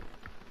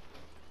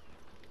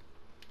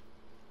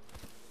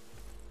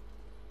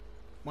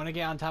 Want to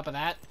get on top of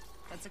that?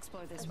 Let's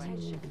explore this way.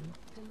 Attention.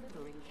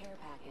 Delivering care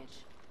package.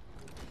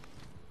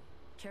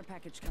 Care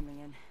package coming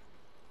in.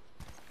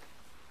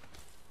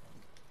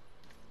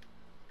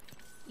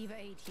 Eva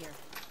 8 here.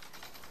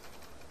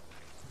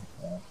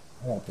 Yeah,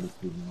 I got a pretty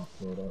speedy enough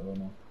for it right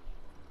now.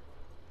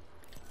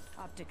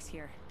 Optics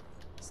here.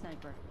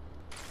 Sniper.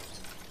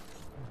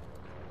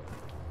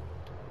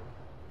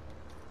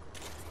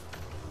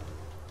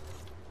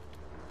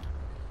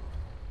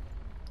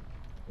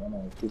 Yeah,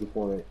 no, 2 to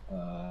 4,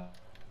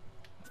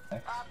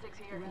 X. Optics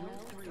here.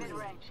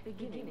 Mid-range.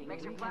 Beginning.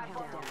 Makes your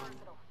platform more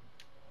versatile.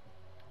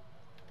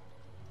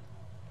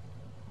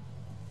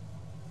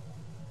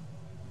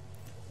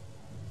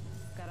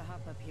 Gotta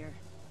hop up here.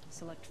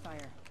 Select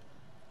fire.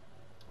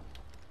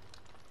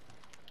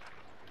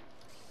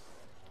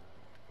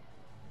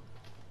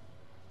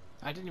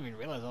 I didn't even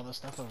realize all this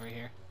stuff over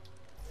here.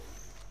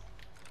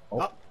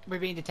 Oh. Oh, we're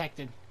being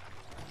detected.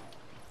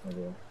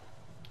 Maybe.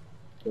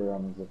 They're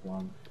on the zip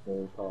line.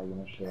 They're probably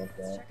gonna show up Let's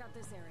there. check out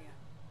this area.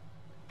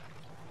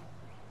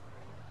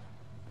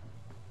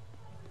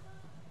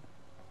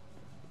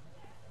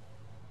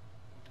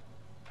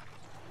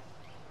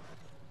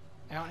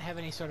 I don't have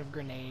any sort of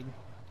grenade.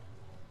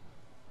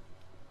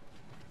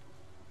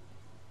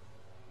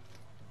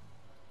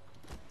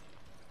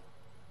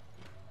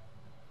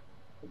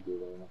 Could be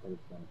there, and I think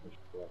it's gonna push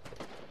left.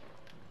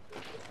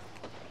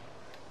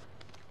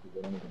 Is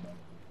there anything else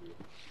we can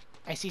do?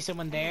 I see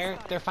someone there.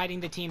 They're fighting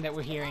the team that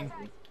we're hearing.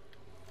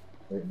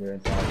 They're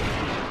inside.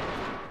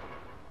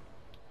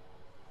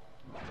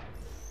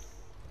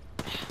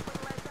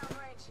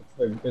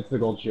 It's the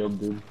gold shield,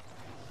 dude.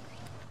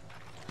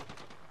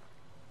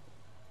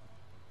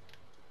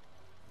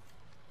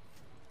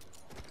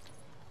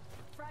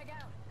 Frag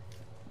out.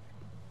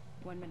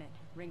 1 minute.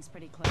 Ring's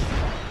pretty close.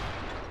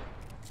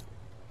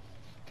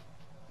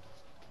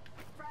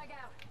 Frag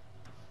out.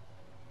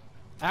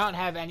 I don't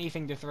have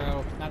anything to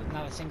throw. Not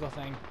a single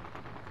thing.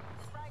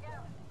 Frag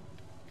out.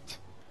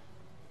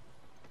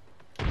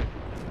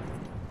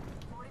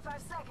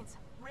 45 seconds.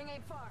 Ring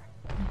ain't far.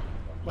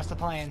 What's the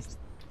plan?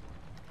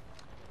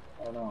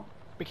 I don't know.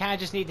 We kind of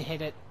just need to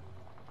hit it.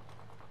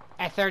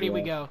 At 30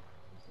 we Yeah. go.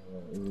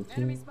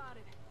 Enemy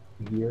spotted.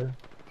 Here.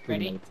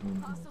 Ready?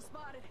 Hostile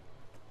spotted.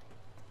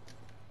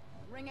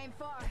 Ring ain't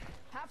far.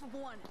 Half of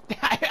one.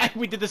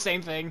 We did the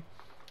same thing.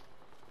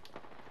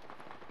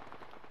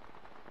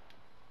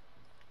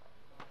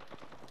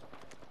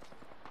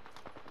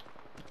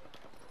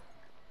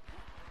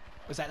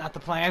 Was that not the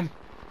plan?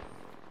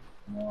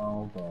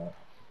 No, but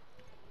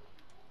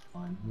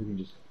fine. We can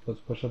just let's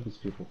push up these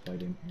people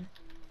fighting here.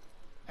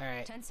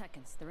 Alright. 10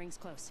 seconds. The ring's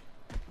close.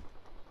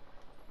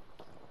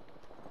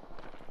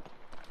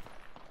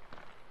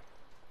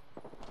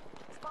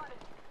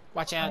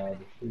 Watch out. They're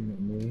shooting at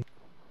me.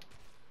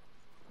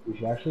 We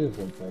should actually have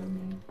been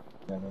fighting me.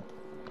 Never.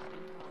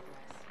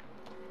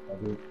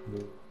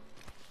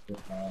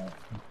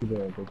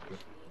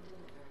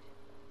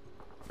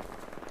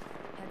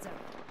 Heads up.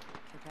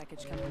 The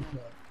package coming in.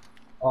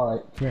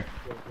 Alright, come here.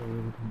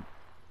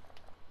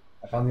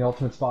 I found the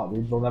ultimate spot,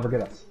 dude. They'll never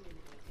get us.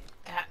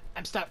 Ah,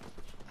 I'm stuck.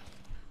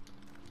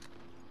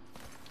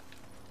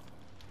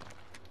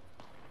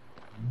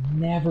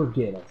 Never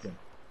get us.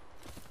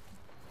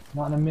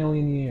 Not in a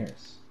million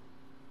years.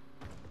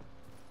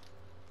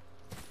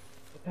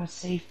 Look how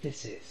safe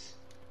this is.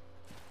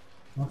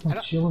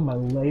 I'm chilling my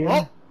lair.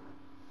 Oh!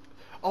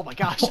 Oh my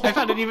gosh, I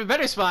found an even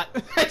better spot.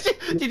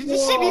 Did you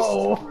just see me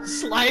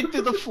slide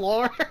through the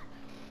floor?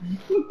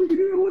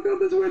 Look out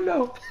this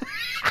window.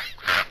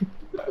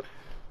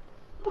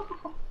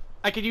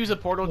 I could use a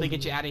portal to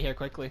get you out of here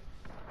quickly.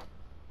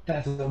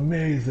 That's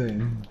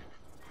amazing.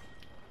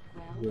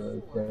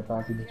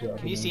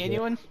 Can you see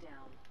anyone?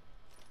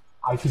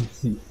 I can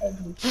see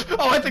everything.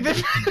 Oh, I think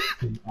they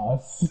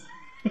Us.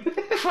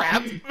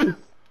 crap.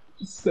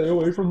 Just stay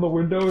away from the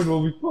window and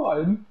we'll be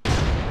fine.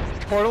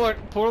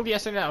 Portal,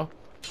 yes or no?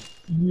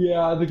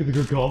 Yeah, I think it's a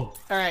good call.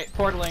 Alright,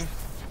 portaling.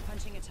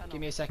 Punching a tunnel. Give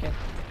me a second.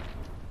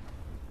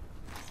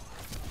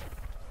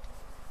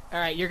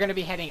 Alright, you're gonna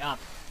be heading up.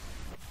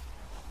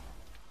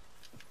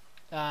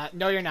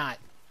 No you're not.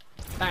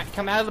 Alright,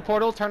 come out of the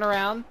portal, turn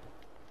around.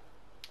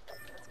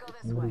 Let's go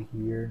this Over way.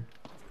 here.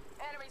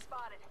 Enemy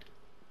spotted.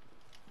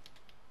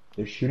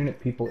 They're shooting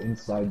at people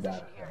inside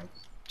that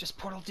house. Just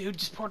portal, dude,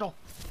 just portal.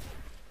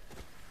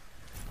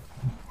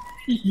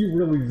 You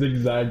really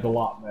zigzagged a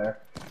lot there.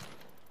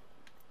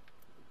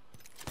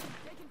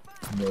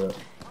 Yeah.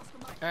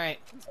 Alright,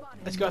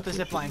 let's go up the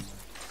zipline.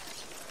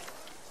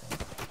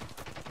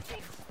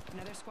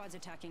 Another squad's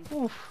attacking.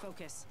 Oof.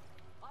 Focus.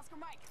 Oscar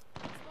Mike.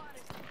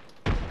 Spotted.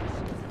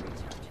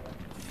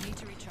 Recharge. Need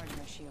to recharge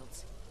my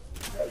shields.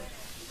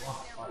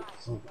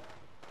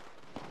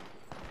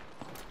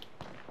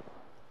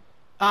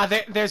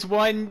 There's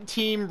one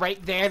team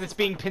right there that's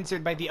being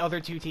pincered by the other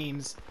two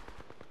teams.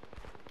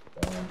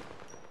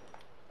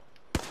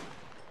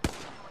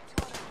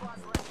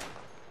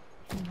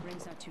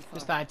 Ring's not too far.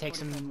 Just thought I'd take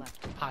 45 some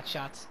left. pot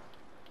shots.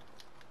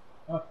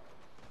 What?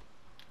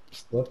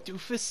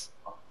 Doofus.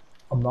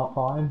 I'm not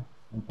fine.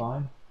 I'm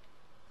fine.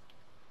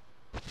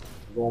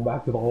 Going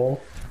back to the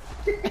hole.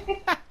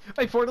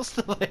 My portal's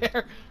still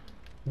there.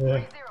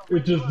 Yeah.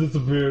 It just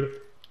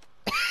disappeared.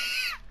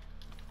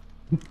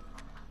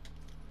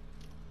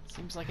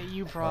 Seems like a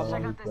you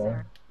problem. Check out this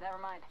area. Never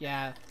mind.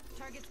 Yeah,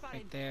 Target spotted.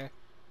 right there.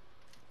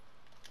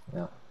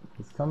 Yeah.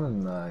 He's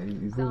coming,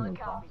 he's losing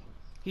boxes.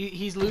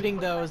 He's looting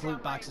those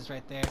loot boxes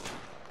right there.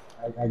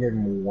 I gave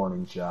him a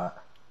warning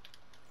shot.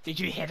 Did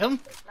you hit him?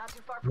 Not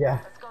too far. Yeah.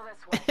 Let's go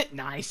this way.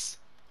 Nice.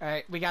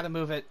 Alright, we gotta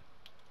move it.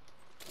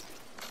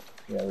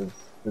 Yeah,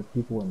 there's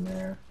people in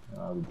there.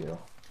 We do.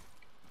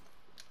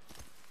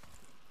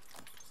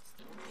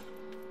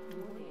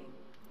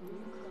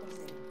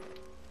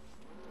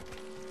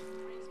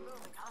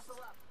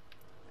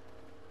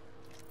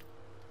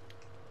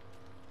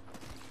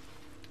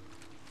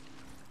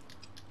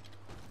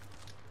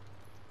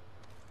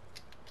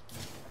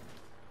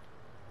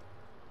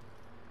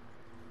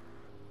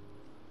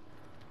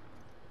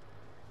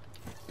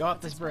 Go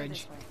up this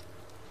bridge.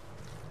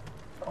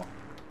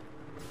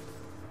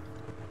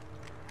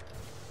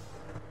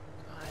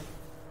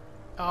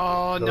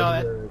 Oh no,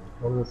 that...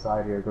 Go to the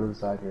side here. Go to the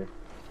side here.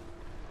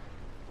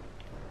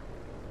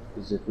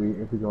 Because if we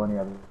go any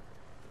other way,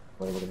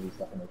 we're gonna be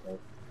stuck in the cave.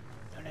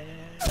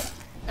 No.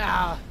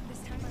 Ah! This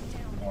time I'm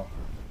down. No.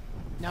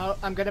 No,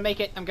 I'm gonna make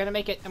it. I'm gonna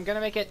make it. I'm gonna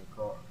make it.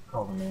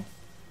 Call to me.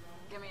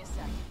 Give me a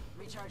sec.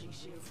 Recharging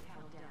shields.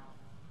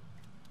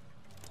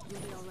 You'll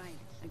be alright.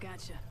 I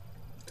gotcha.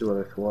 See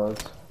where this was.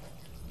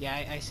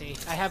 Yeah, I see.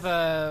 I have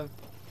a...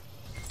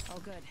 All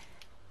good.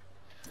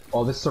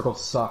 Oh, this circle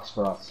sucks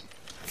for us.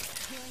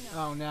 Healing up.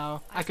 Oh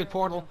no. I could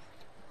portal.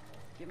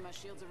 Give my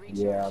shields a recharge.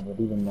 Yeah, but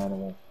even then it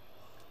won't.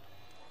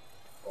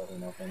 Probably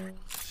enough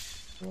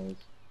anyways.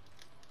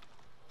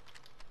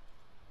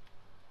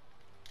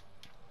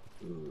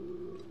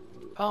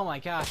 Oh my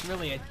gosh,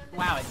 really?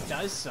 Wow, it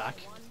does suck.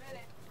 1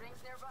 minute. Rings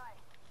nearby.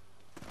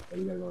 Yeah,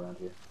 we gotta go around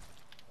here.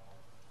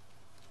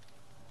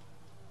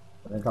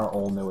 I think our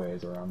only way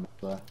is around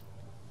this way.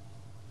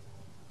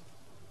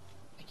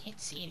 I can't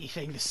see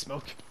anything. The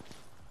smoke.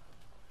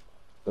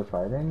 They're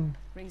fighting?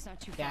 Rings not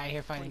too far. Yeah, I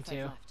hear fighting 45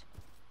 too. left.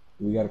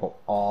 We gotta go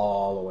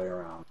all the way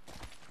around.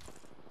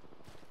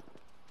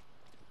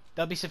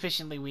 They'll be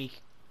sufficiently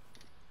weak.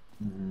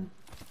 Mm-hmm.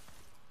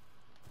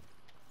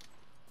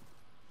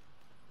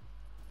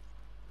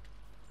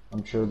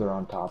 I'm sure they're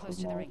on top Close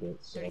of to the ring.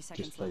 markets, so 30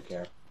 seconds just play left.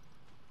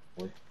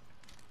 carefully.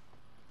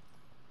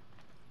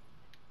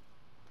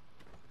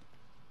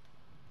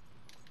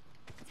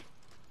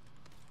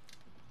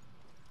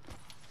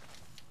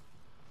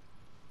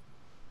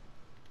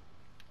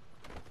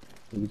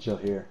 You can chill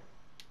here.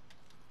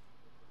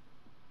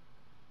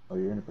 Oh,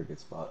 you're in a pretty good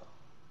spot.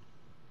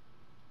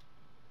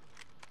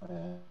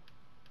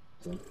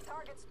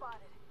 Target spotted.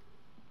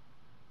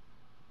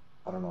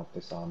 I don't know if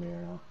they saw me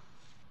or not.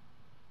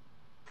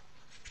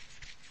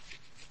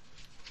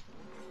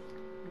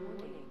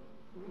 Warning.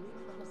 Ring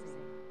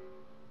closing.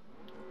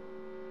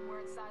 We're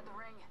inside the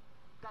ring.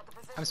 Got the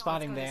position. I'm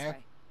spotting Let's go this there.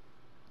 way.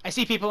 I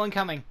see people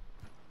incoming.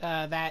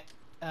 I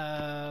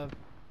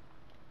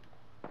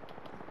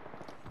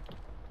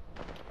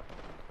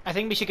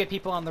think we should get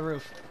people on the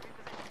roof.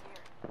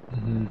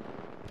 Mm-hmm.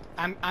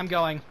 I'm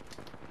going.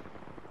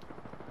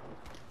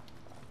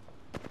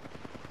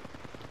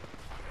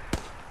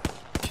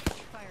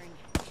 Firing.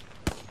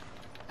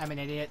 I'm an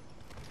idiot.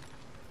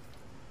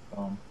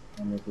 I'm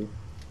with you.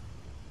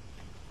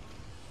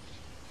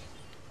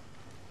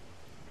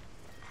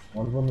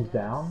 One of them is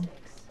down,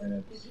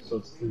 and it's so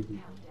it's 3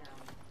 people.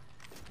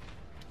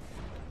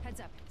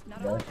 Heads up. Not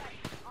Okay.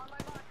 all. On my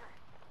marker.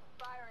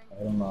 Firing.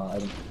 I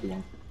haven't seen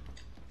one.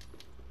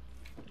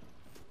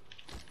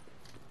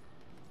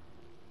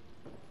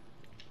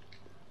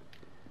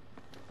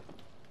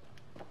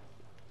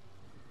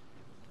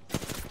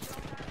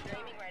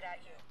 Aiming right at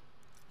you.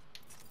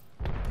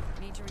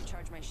 Need to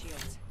recharge my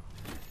shields.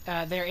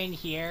 They're in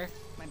here.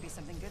 Might be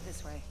something good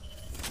this way.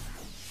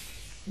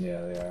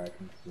 Yeah, they are. I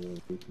can see the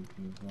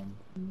BCC's one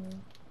from there.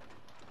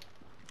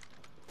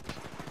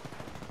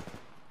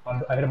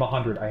 I hit him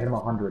 100. I hit him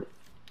 100.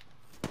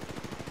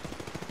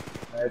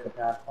 I hit the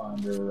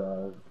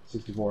Pathfinder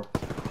 64.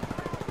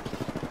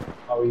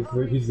 Oh,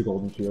 he's the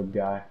golden shield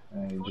guy,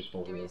 and he just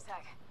pulled Give me a it.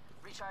 sec.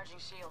 Recharging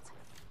shields.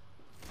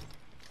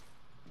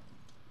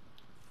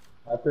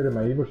 I upgraded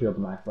my Evo shield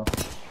to max though.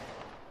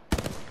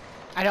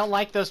 I don't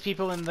like those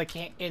people in the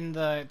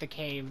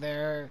cave.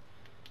 They're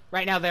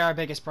right now they're our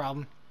biggest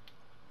problem.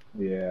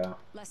 Yeah.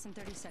 Less than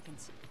 30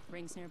 seconds.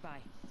 Rings nearby.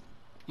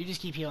 You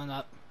just keep healing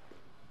up.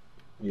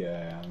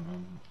 Yeah,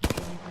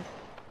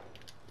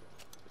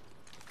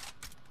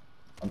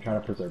 I'm trying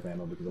to preserve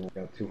ammo because I've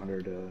got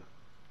 200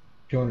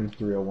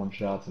 301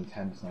 shots and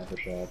 10 sniper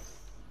shots.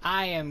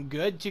 I am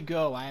good to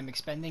go. I am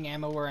expending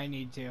ammo where I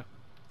need to.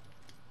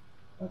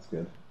 That's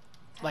good.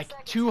 Like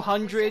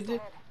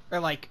 200 or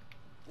like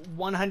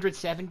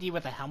 170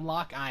 with a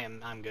hemlock.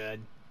 I'm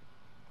good.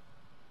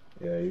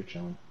 Yeah, you're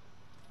chilling.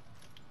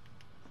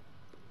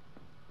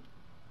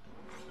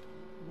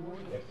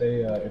 If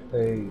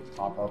they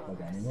pop up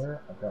like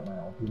anywhere, I've got my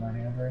ulti in my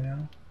hand right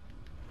now,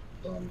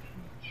 so I'm just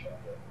gonna check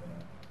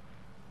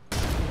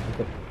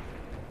it.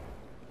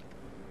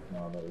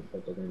 No,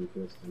 they're gonna be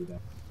forced to be down.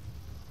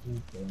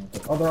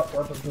 Oh, they're up,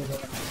 they're up.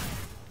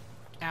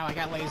 Ow, I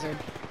got lasered.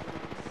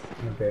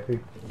 Okay,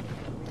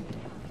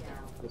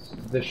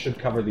 this should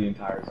cover the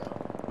entire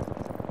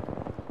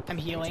zone. I'm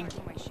healing.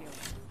 Recharging my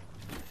shields.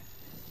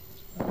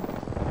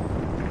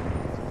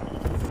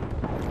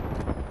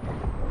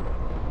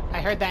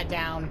 I heard that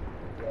down.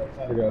 Yeah, it's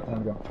time to go, it's time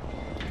to go.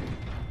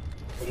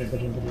 Push in,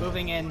 push in, push in.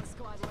 Moving in. One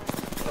squad left.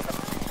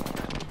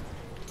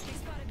 They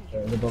spotted me.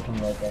 They're both on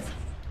the right there.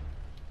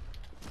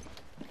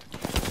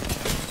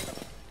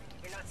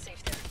 You're not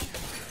safe there.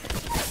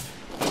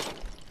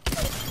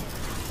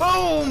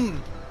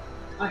 Boom!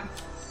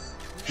 Nice.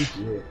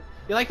 Yeah.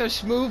 You like those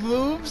smooth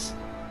moves?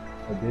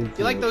 I did.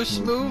 You like those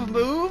smooth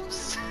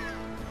moves?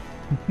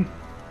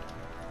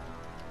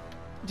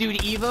 Dude,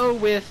 Evo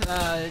with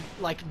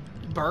like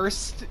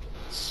burst,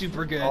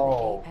 super good.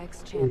 Oh,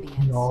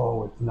 Ex-champions.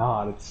 no, it's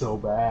not. It's so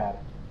bad.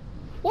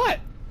 What?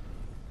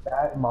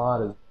 That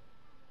mod is.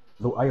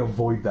 I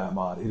avoid that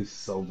mod. It is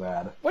so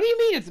bad. What do you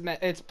mean it's bad?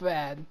 It's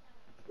bad.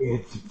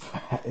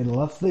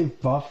 Unless they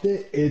buffed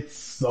it, it's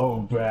so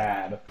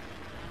bad.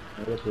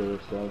 I guess the other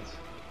squads.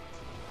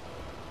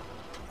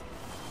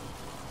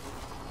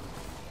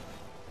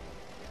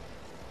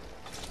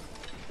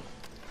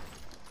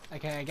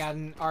 Okay, I got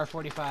an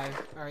R45,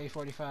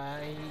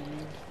 RE45.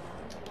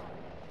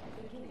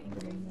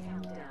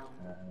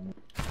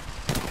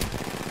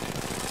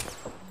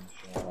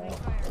 Laying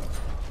fire.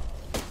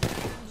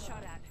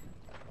 Shot at.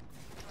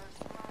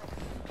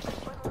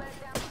 Put the leg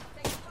down.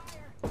 Take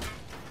fire.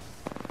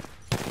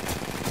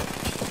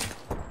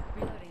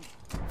 Reloading.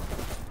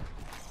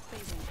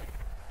 Phasing.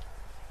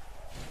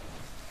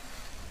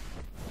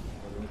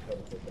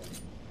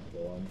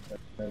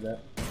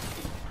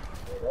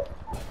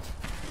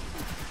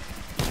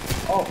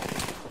 Oh,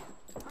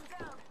 I'm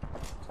down.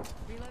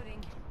 Reloading.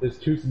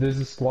 there's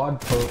a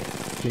squad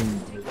pushing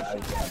his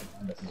eyes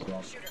on us as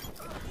well. Shooter.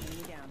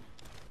 Enemy down.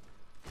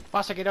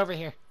 Foster, get over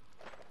here.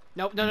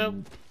 Nope,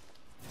 no.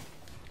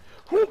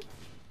 Whew.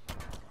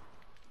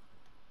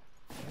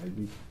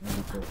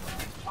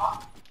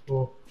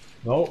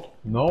 Oh,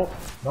 no,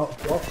 I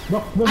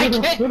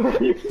can't- no.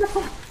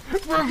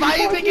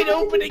 Reviving and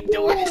opening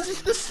doors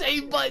is the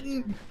same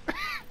button.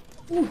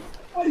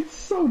 It's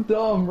so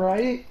dumb,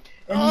 right?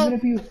 And Oh. even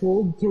if you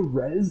hold to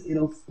res,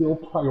 it'll still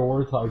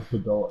prioritize the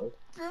door.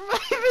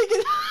 Reviving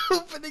and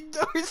opening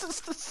doors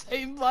is the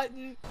same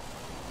button.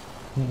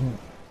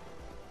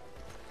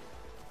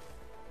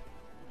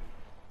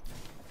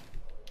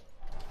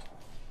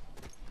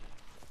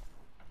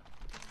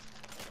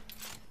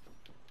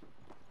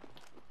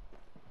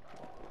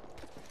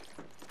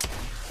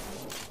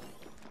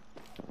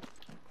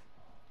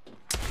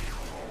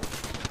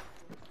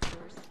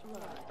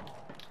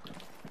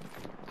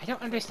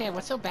 don't understand.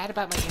 What's so bad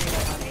about my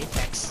internet on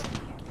Apex?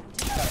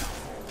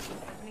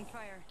 Opening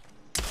fire.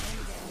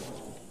 Enemy down.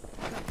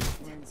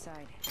 Good. We're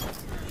inside.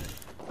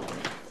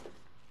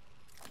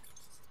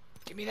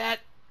 Give me that.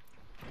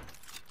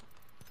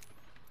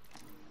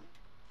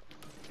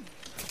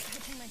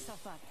 Catching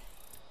myself up.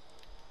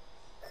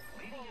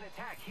 Leading an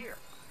attack here.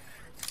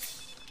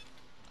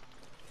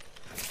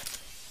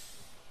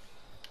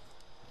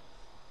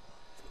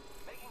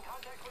 Making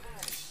contact with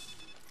enemy.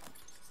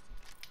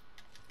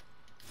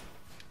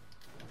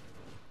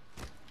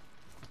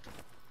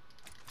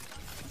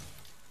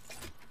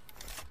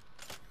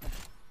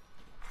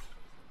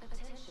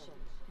 Attention.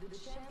 The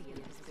champion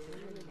has been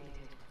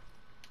eliminated.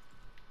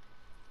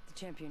 The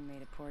champion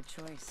made a poor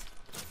choice.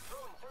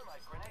 Throwing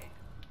thermite grenade.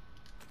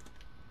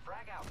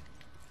 Frag out.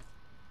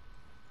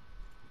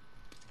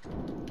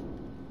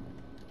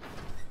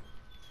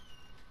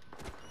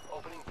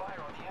 Opening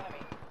fire on the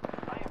enemy.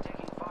 I am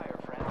taking fire,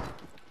 friends.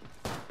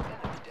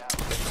 Enemy down.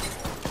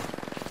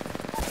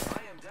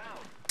 I am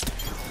down.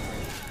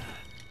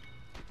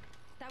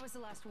 That was the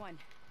last one.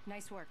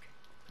 Nice work.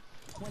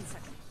 1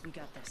 second. We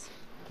got this.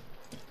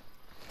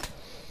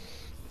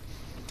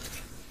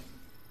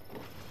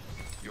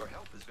 Your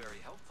help is very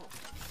helpful.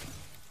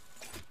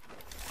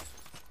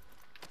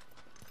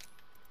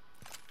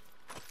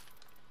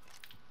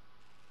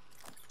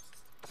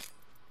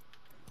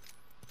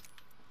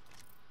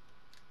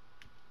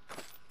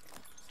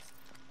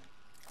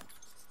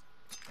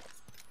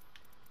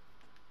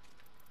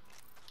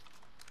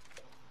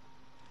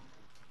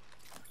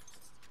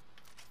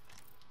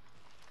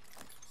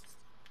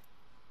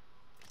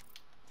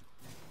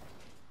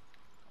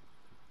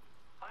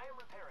 I am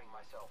repairing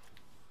myself.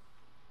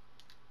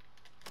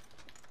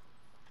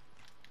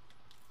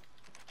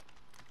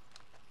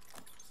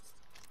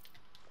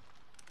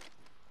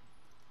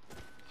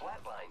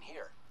 Flatline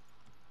here.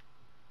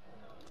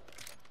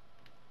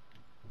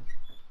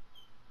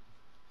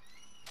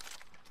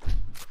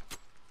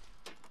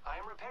 I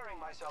am repairing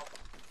myself.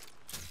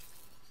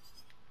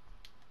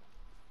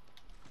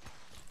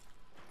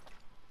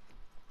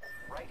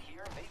 Right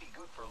here may be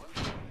good for loot.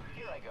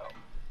 Here I go.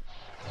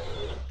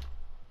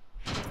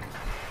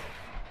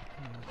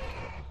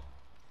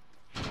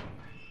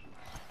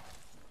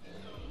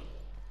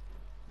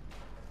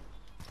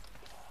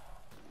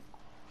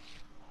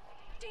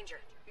 Danger.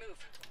 Move.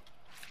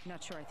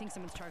 Not sure. I think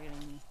someone's targeting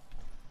me.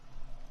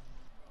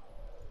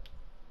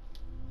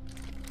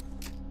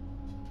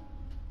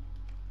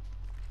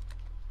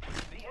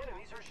 The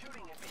enemies are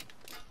shooting at me.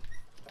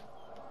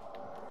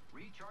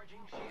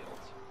 Recharging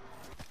shields.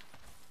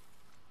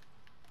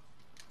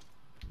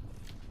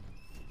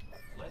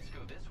 Let's go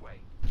this way.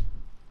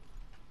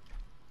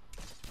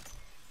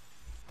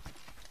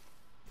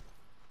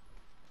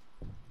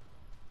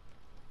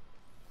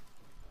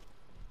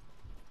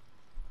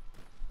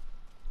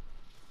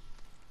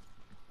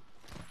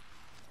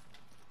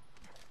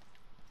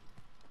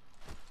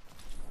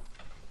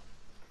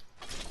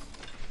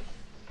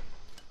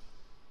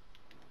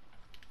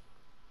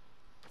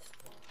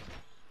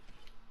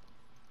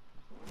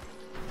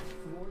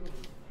 Warning.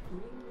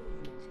 Ring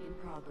movement in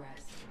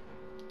progress.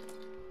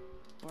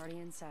 Already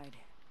inside.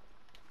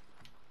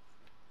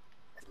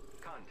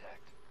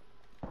 Contact.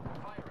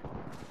 Firing.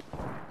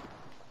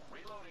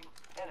 Reloading.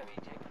 Enemy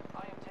take. I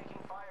am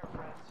taking fire,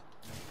 friends.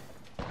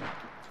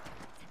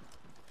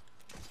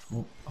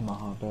 Oh, I'm gonna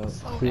hop out.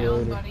 Slow See you down,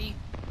 later. buddy.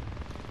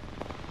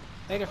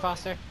 Later,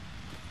 Foster.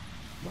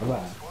 Bye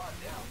bye. Squad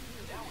down.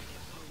 Now we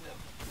can loot them.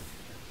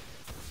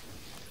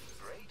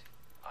 Great.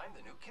 I'm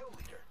the new kill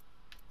leader.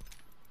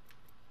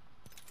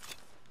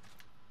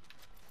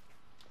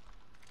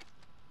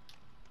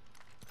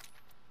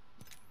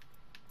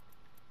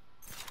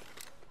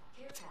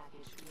 Care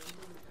package being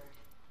delivered.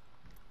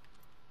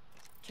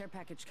 Care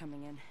package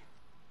coming in.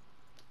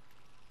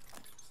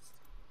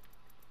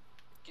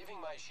 Giving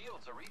my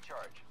shields a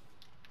recharge.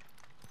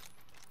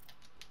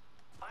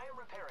 I am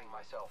repairing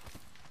myself.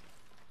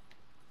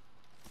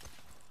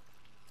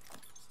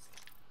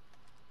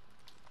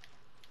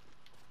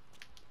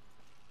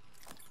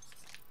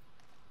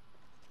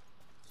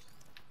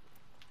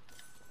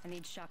 I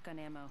need shotgun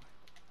ammo.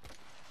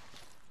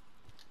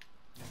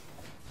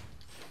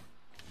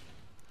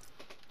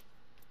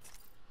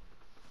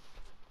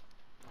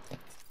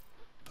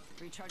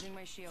 Recharging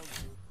my shield.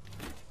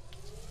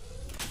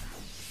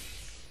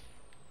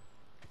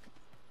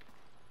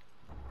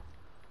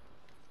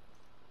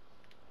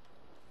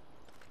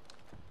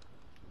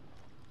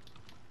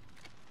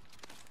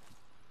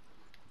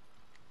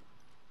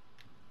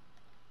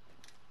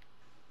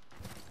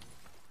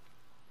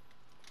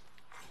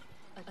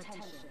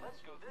 Attention.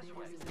 Let's go this There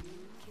way. is a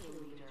new kill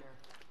leader.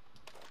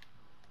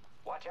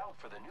 Watch out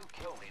for the new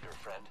kill leader,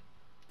 friend.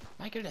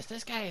 My goodness,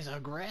 this guy is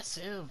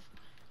aggressive.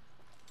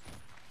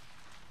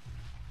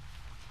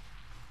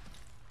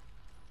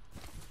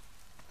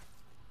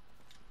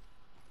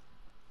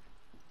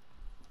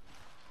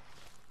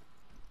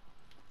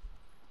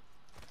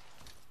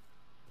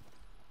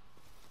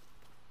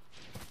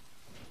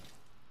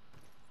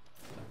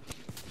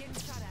 Getting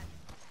shot at.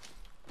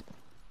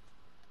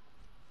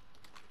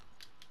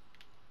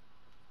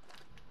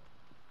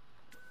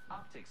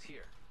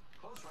 here.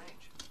 Close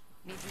range.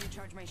 Need to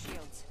recharge my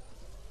shields.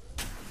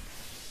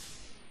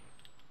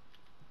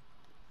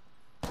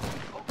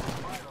 Open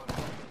fire on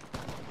him.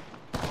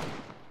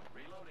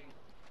 Reloading.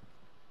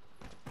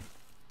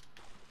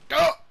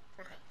 Go!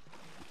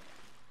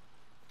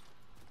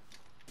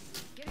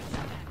 Getting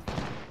shot at.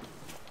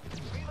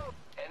 Reload.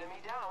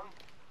 Enemy down.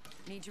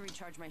 Need to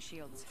recharge my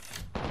shields.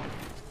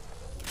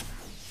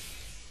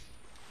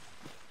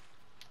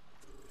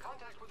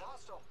 Contact with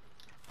hostile.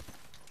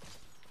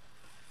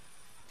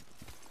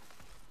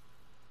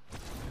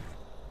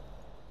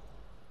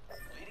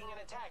 Leading an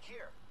attack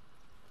here.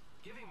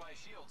 Giving my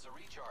shields a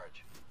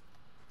recharge.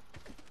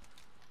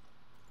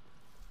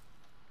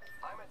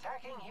 I'm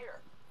attacking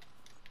here.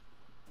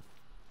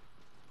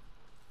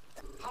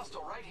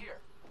 Hostile right here.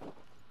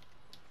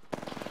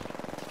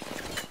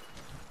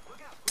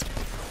 Look out.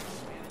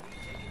 Enemy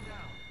taken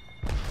down.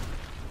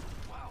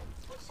 Wow,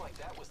 looks like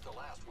that was the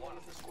last one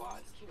of the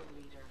squad. Kill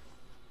leader.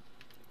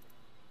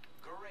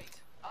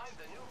 Great. I'm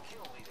the new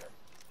kill leader.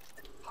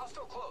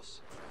 Hostile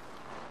close.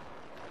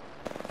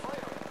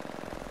 Fire.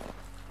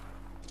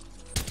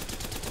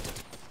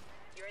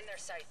 You're in their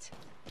sights.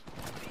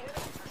 The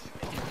enemies are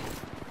shooting at me.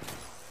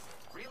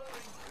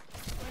 Reloading.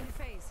 Going to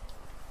phase.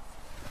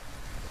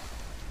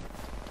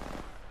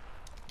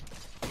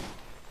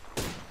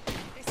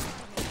 They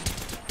spotted me.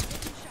 I'm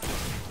taking shots.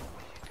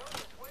 She's going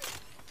this way.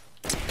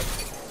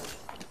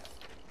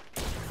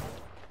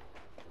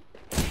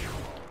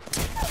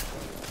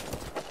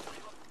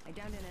 I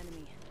downed an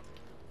enemy.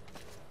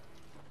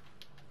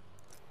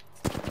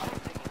 I'm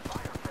taking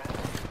fire, friend.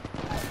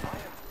 I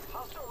am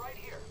hostile right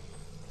here.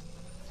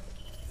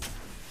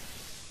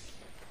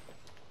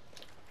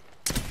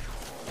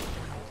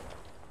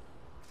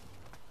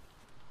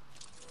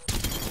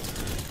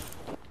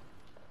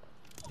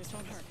 This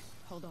won't hurt.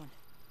 Hold on.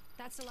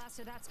 That's the last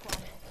of that squad.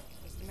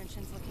 This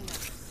dimension's looking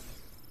up.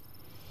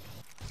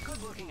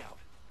 Good looking out.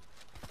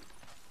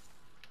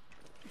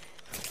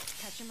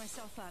 Catching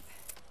myself up.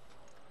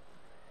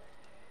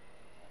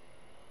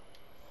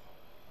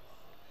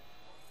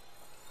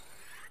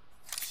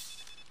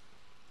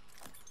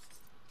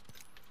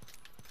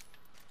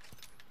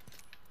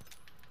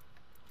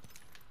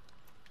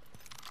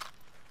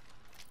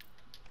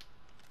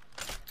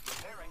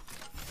 Repairing.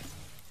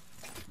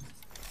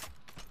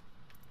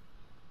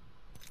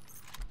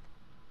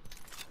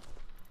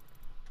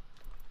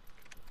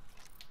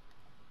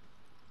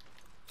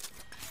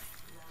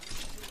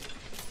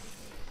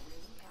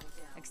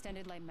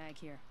 Extended light mag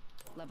here.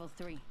 Level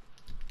 3.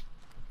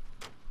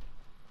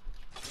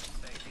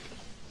 Thank you.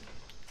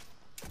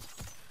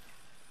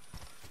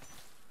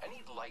 I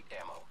need light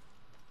ammo.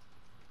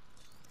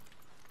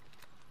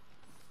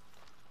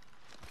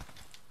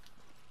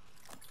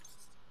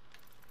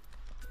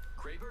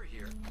 Kraber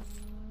here.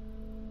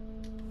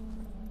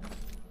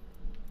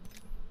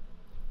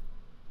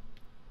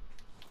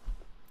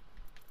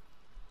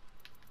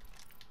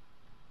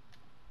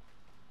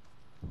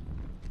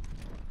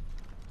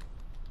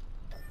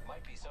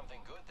 Might be something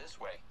good this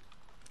way.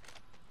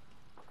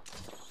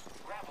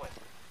 Grappling.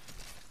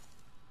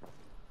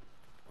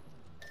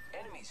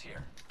 Enemies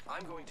here.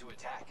 I'm going to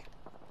attack.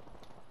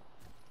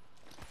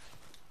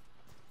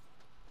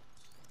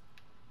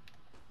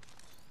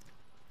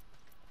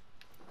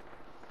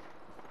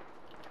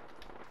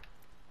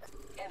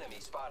 Enemy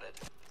spotted.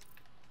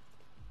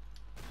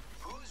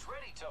 Who's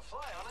ready to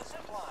fly on a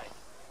zip line?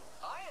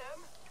 I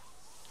am.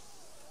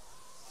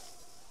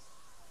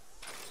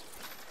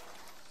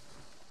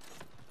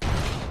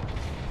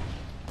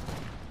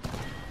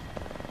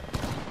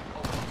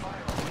 Open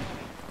fire on the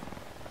enemy.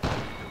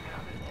 Took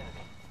out an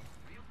enemy.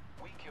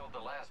 We killed the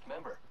last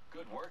member.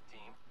 Good work,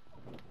 team.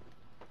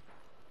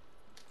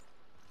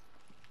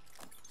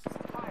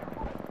 Fire.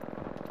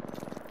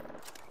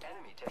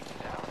 Enemy taken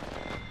down.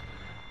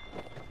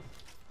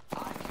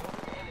 I killed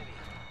an enemy.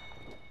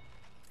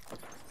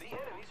 The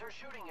enemies are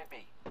shooting at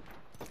me.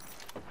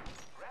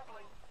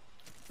 Grappling.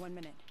 1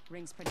 minute.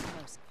 Ring's pretty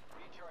close.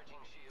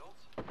 Recharging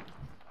shields.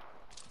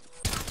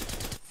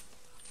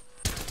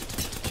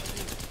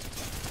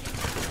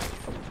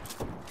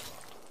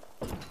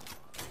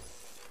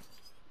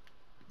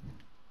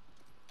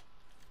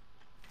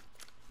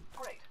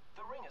 Great.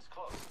 The ring is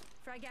close.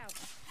 Frag out.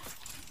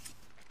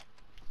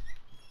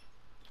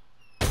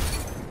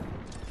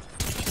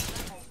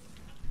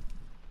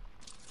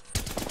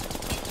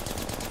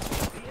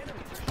 The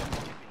enemies are shooting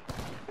at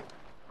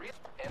me.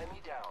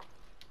 Enemy down.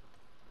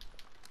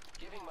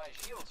 Giving my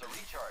shields a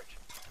recharge.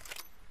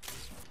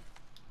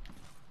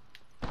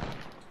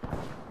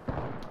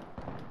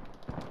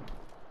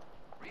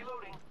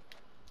 Reloading.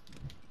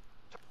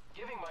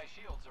 Giving my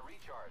shields a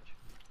recharge.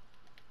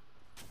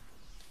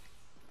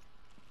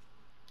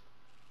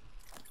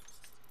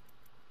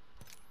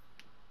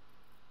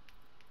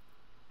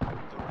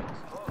 The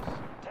ring's close.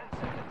 10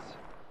 seconds.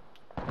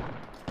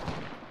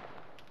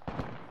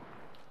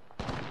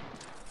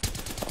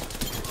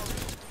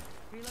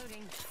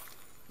 Reloading.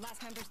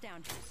 Last member's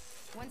down.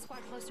 One squad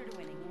closer to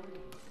winning.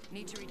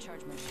 Need to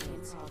recharge my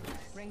shields.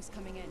 Ring's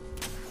coming in.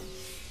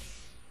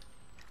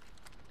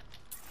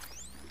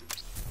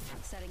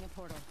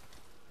 portal.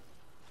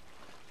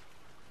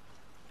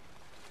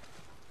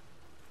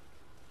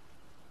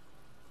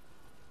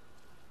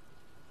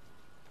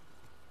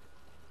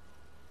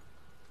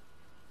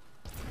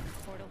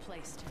 Portal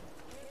placed.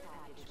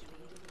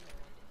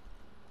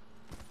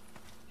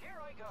 Here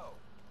I go.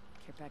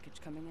 Care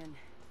package coming in.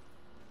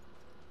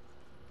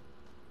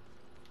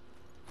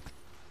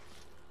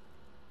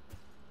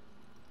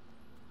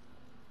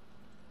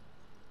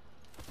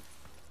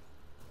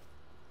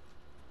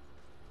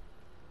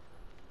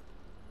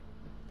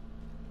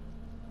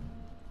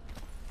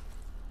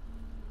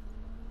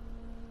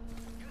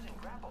 Using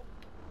grapple.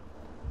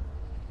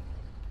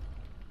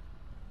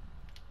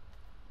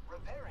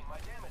 Repairing my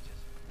damages.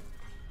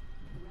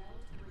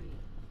 Round 3.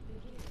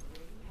 Beginning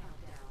ring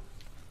countdown.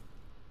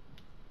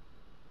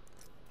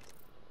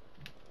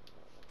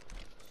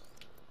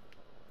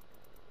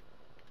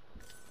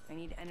 I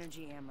need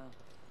energy ammo.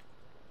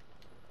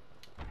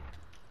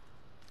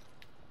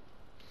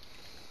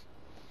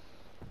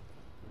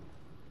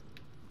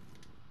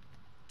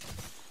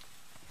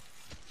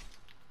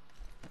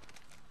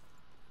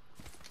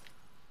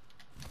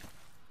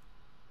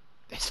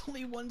 There's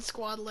only one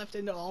squad left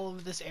in all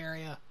of this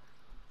area.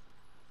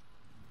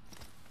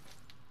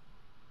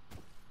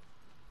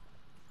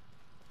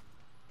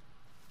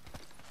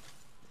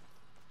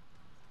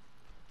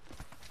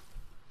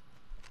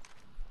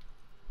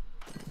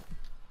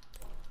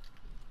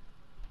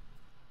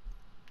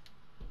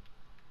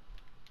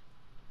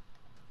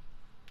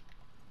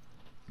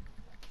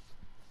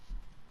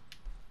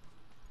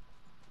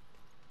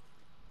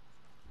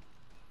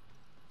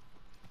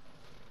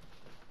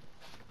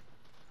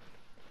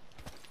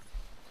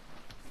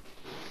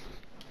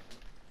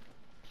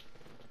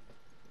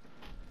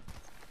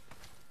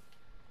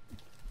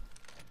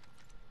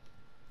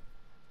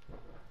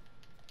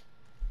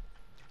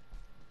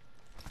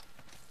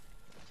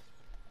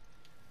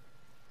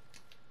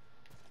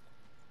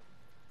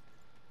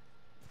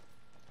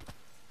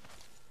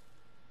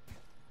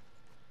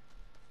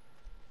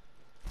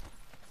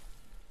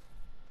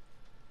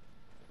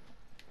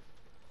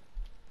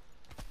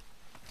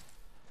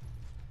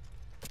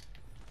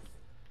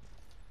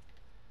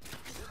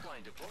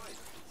 Zipline deployed.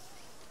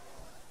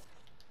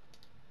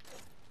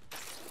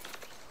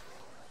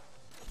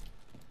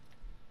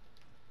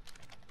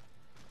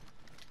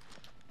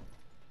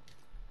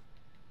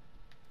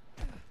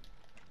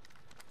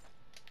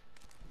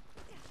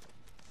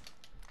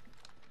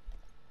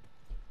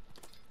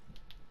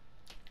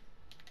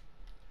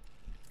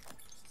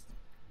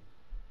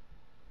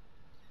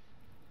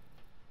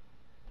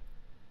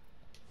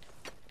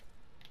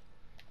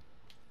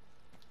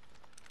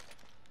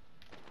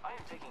 I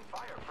am taking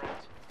fire,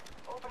 friends.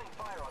 Opening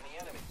fire on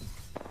the enemy.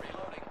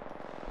 Reloading.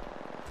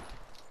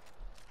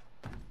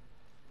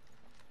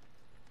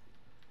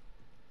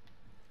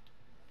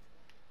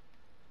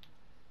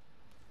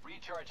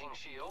 Recharging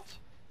shields.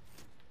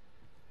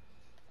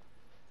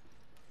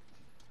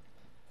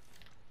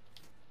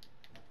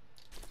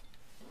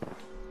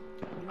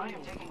 I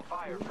am taking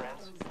fire,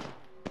 friends.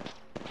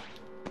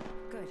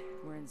 Good,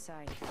 we're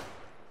inside.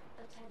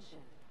 Attention.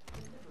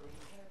 Delivering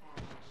care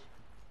package.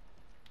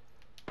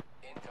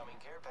 Incoming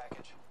care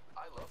package.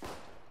 I love them.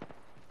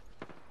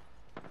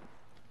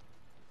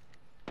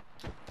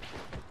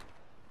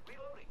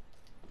 Reloading.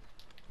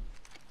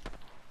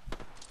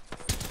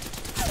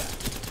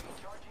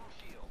 Recharging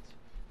shields.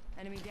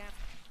 Enemy down.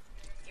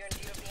 You're in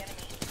view of the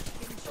enemy.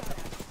 Getting shot at.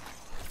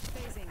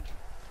 Phasing.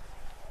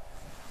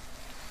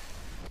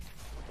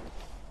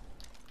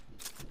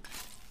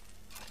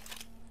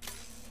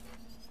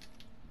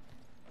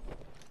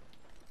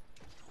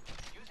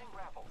 Using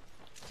grapple.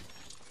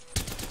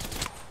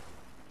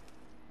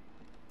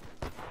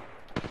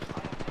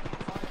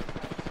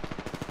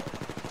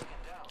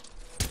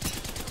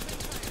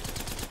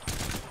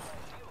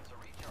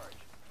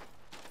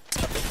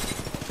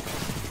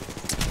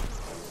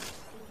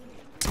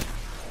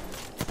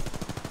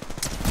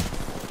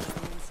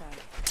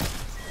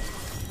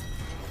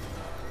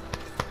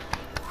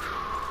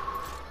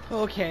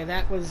 Okay,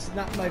 that was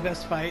not my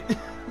best fight,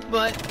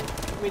 but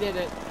we did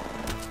it.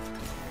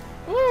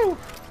 Woo!